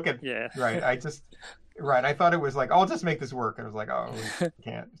 so I'll look at. Yeah. Right. I thought it was like, I'll just make this work, and I was like, oh, we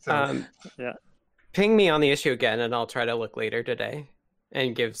can't. So yeah. Ping me on the issue again, and I'll try to look later today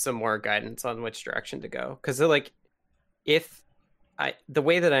and give some more guidance on which direction to go. Because like, the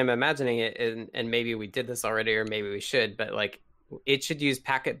way that I'm imagining it, and maybe we did this already, or maybe we should, but like, it should use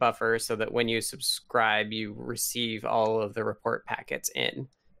packet buffer so that when you subscribe, you receive all of the report packets in.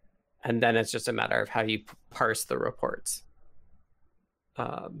 And then it's just a matter of how you parse the reports.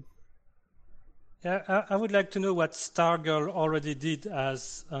 Yeah, I would like to know what Stargirl already did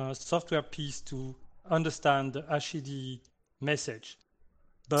as a software piece to understand the HID message.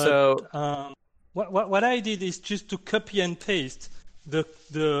 But what I did is just to copy and paste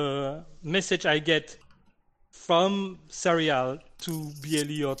the message I get from Serial to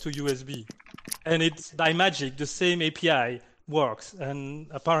BLE or to USB. And it's by magic, the same API works. And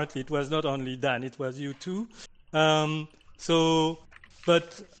apparently it was not only Dan, it was you too. Then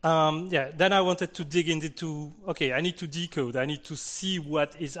I wanted to dig into, I need to decode. I need to see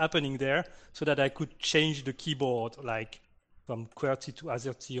what is happening there so that I could change the keyboard, like from QWERTY to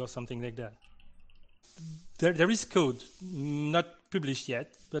AZERTY or something like that. There is code, not published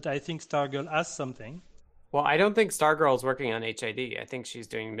yet, but I think Stargirl has something. Well, I don't think Stargirl's working on HID. I think she's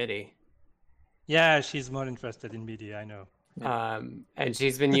doing MIDI. Yeah, she's more interested in MIDI, I know. And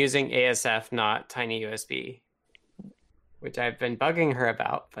she's been using ASF, not Tiny USB, which I've been bugging her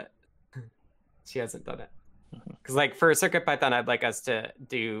about, but she hasn't done it. Because like for CircuitPython, I'd like us to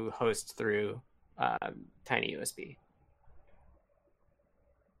do host through Tiny USB,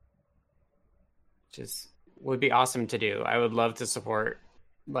 which would be awesome to do. I would love to support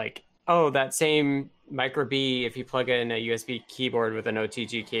like, oh, that same Micro B, if you plug in a USB keyboard with an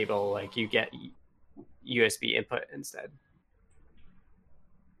OTG cable, like you get USB input instead.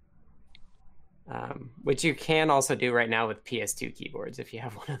 Which you can also do right now with PS2 keyboards if you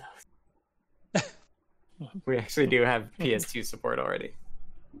have one of those. We actually do have PS2 support already.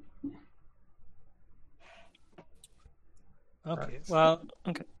 Okay. Well,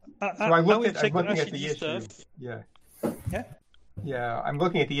 okay. So I'm looking at RSID the issue. stuff. Yeah. Yeah. Yeah, I'm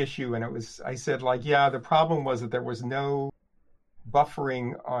looking at the issue, and I said, like, yeah, the problem was that there was no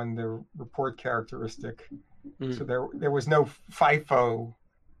buffering on the report characteristic. So there was no FIFO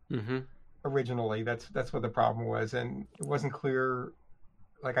originally. That's what the problem was, and it wasn't clear.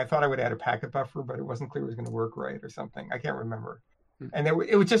 Like, I thought I would add a packet buffer, but it wasn't clear it was going to work right or something. I can't remember. And it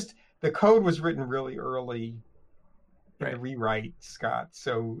was just, the code was written really early in the rewrite, Scott.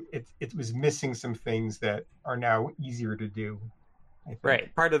 So it was missing some things that are now easier to do. I think.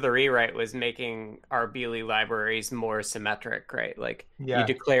 Right. Part of the rewrite was making our BLE libraries more symmetric, right? Like you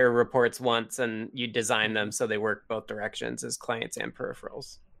declare reports once and you design them so they work both directions as clients and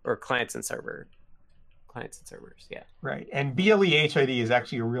peripherals, or clients and servers, yeah. Right. And BLE HID is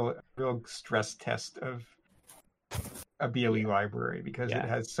actually a real stress test of a BLE library because it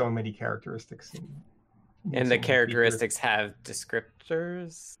has so many characteristics. And the characteristics have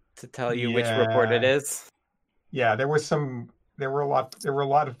descriptors to tell you which report it is. Yeah, there were a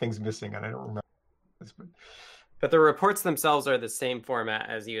lot of things missing, and I don't remember this, but the reports themselves are the same format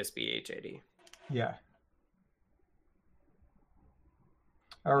as USB HID. Yeah.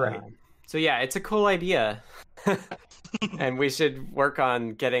 All right. So yeah, it's a cool idea, and we should work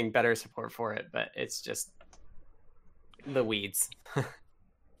on getting better support for it. But it's just the weeds.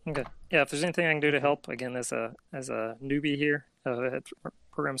 Okay. Yeah. If there's anything I can do to help, again, as a newbie here at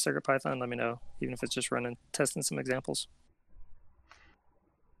Program CircuitPython, let me know. Even if it's just testing some examples.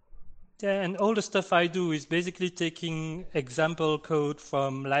 Yeah, and all the stuff I do is basically taking example code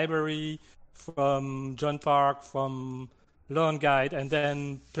from library, from John Park, from Learn Guide, and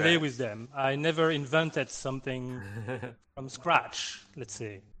then play with them. I never invented something from scratch, let's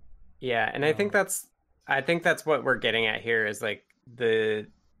say. Yeah, and I think that's what we're getting at here is like the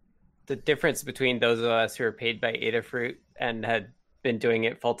difference between those of us who are paid by Adafruit and had been doing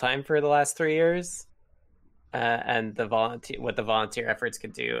it full time for the last 3 years, and what the volunteer efforts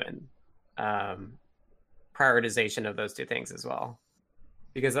could do, and prioritization of those two things as well.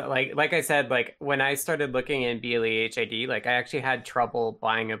 Because like I said, like when I started looking in BLE HID, like I actually had trouble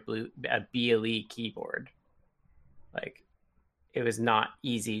buying a BLE keyboard. Like it was not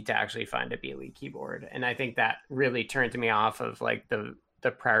easy to actually find a BLE keyboard, and I think that really turned me off of like the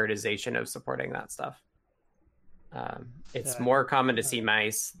prioritization of supporting that stuff. It's more common to see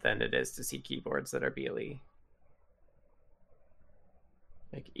mice than it is to see keyboards that are BLE.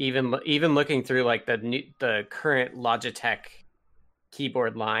 Like even looking through like the current Logitech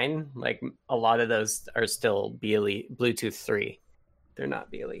keyboard line, like a lot of those are still BLE Bluetooth 3. They're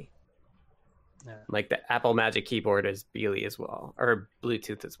not BLE. Yeah. Like the Apple Magic Keyboard is BLE as well, or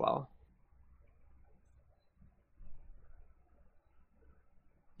Bluetooth as well.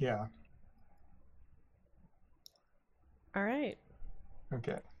 Yeah. All right.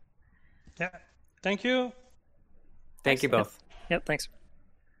 Okay. Yeah. Thank you. Thank you both. Yep, thanks.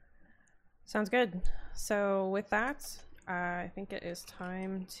 Sounds good. So with that, I think it is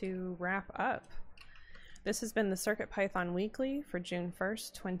time to wrap up. This has been the CircuitPython Weekly for June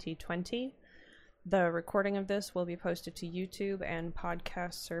 1st, 2020. The recording of this will be posted to YouTube and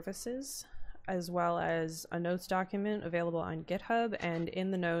podcast services, as well as a notes document available on GitHub and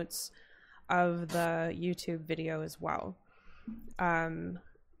in the notes of the YouTube video as well.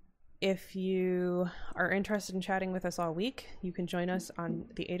 If you are interested in chatting with us all week, you can join us on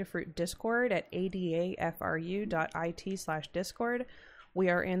the Adafruit Discord at adafru.it/discord. We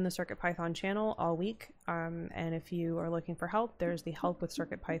are in the CircuitPython channel all week, and if you are looking for help, there's the Help with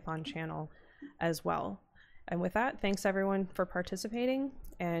CircuitPython channel as well. And with that, thanks everyone for participating,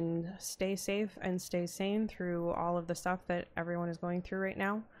 and stay safe and stay sane through all of the stuff that everyone is going through right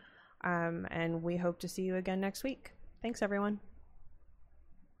now. And we hope to see you again next week. Thanks, everyone.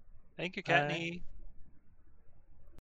 Thank you, Kattni.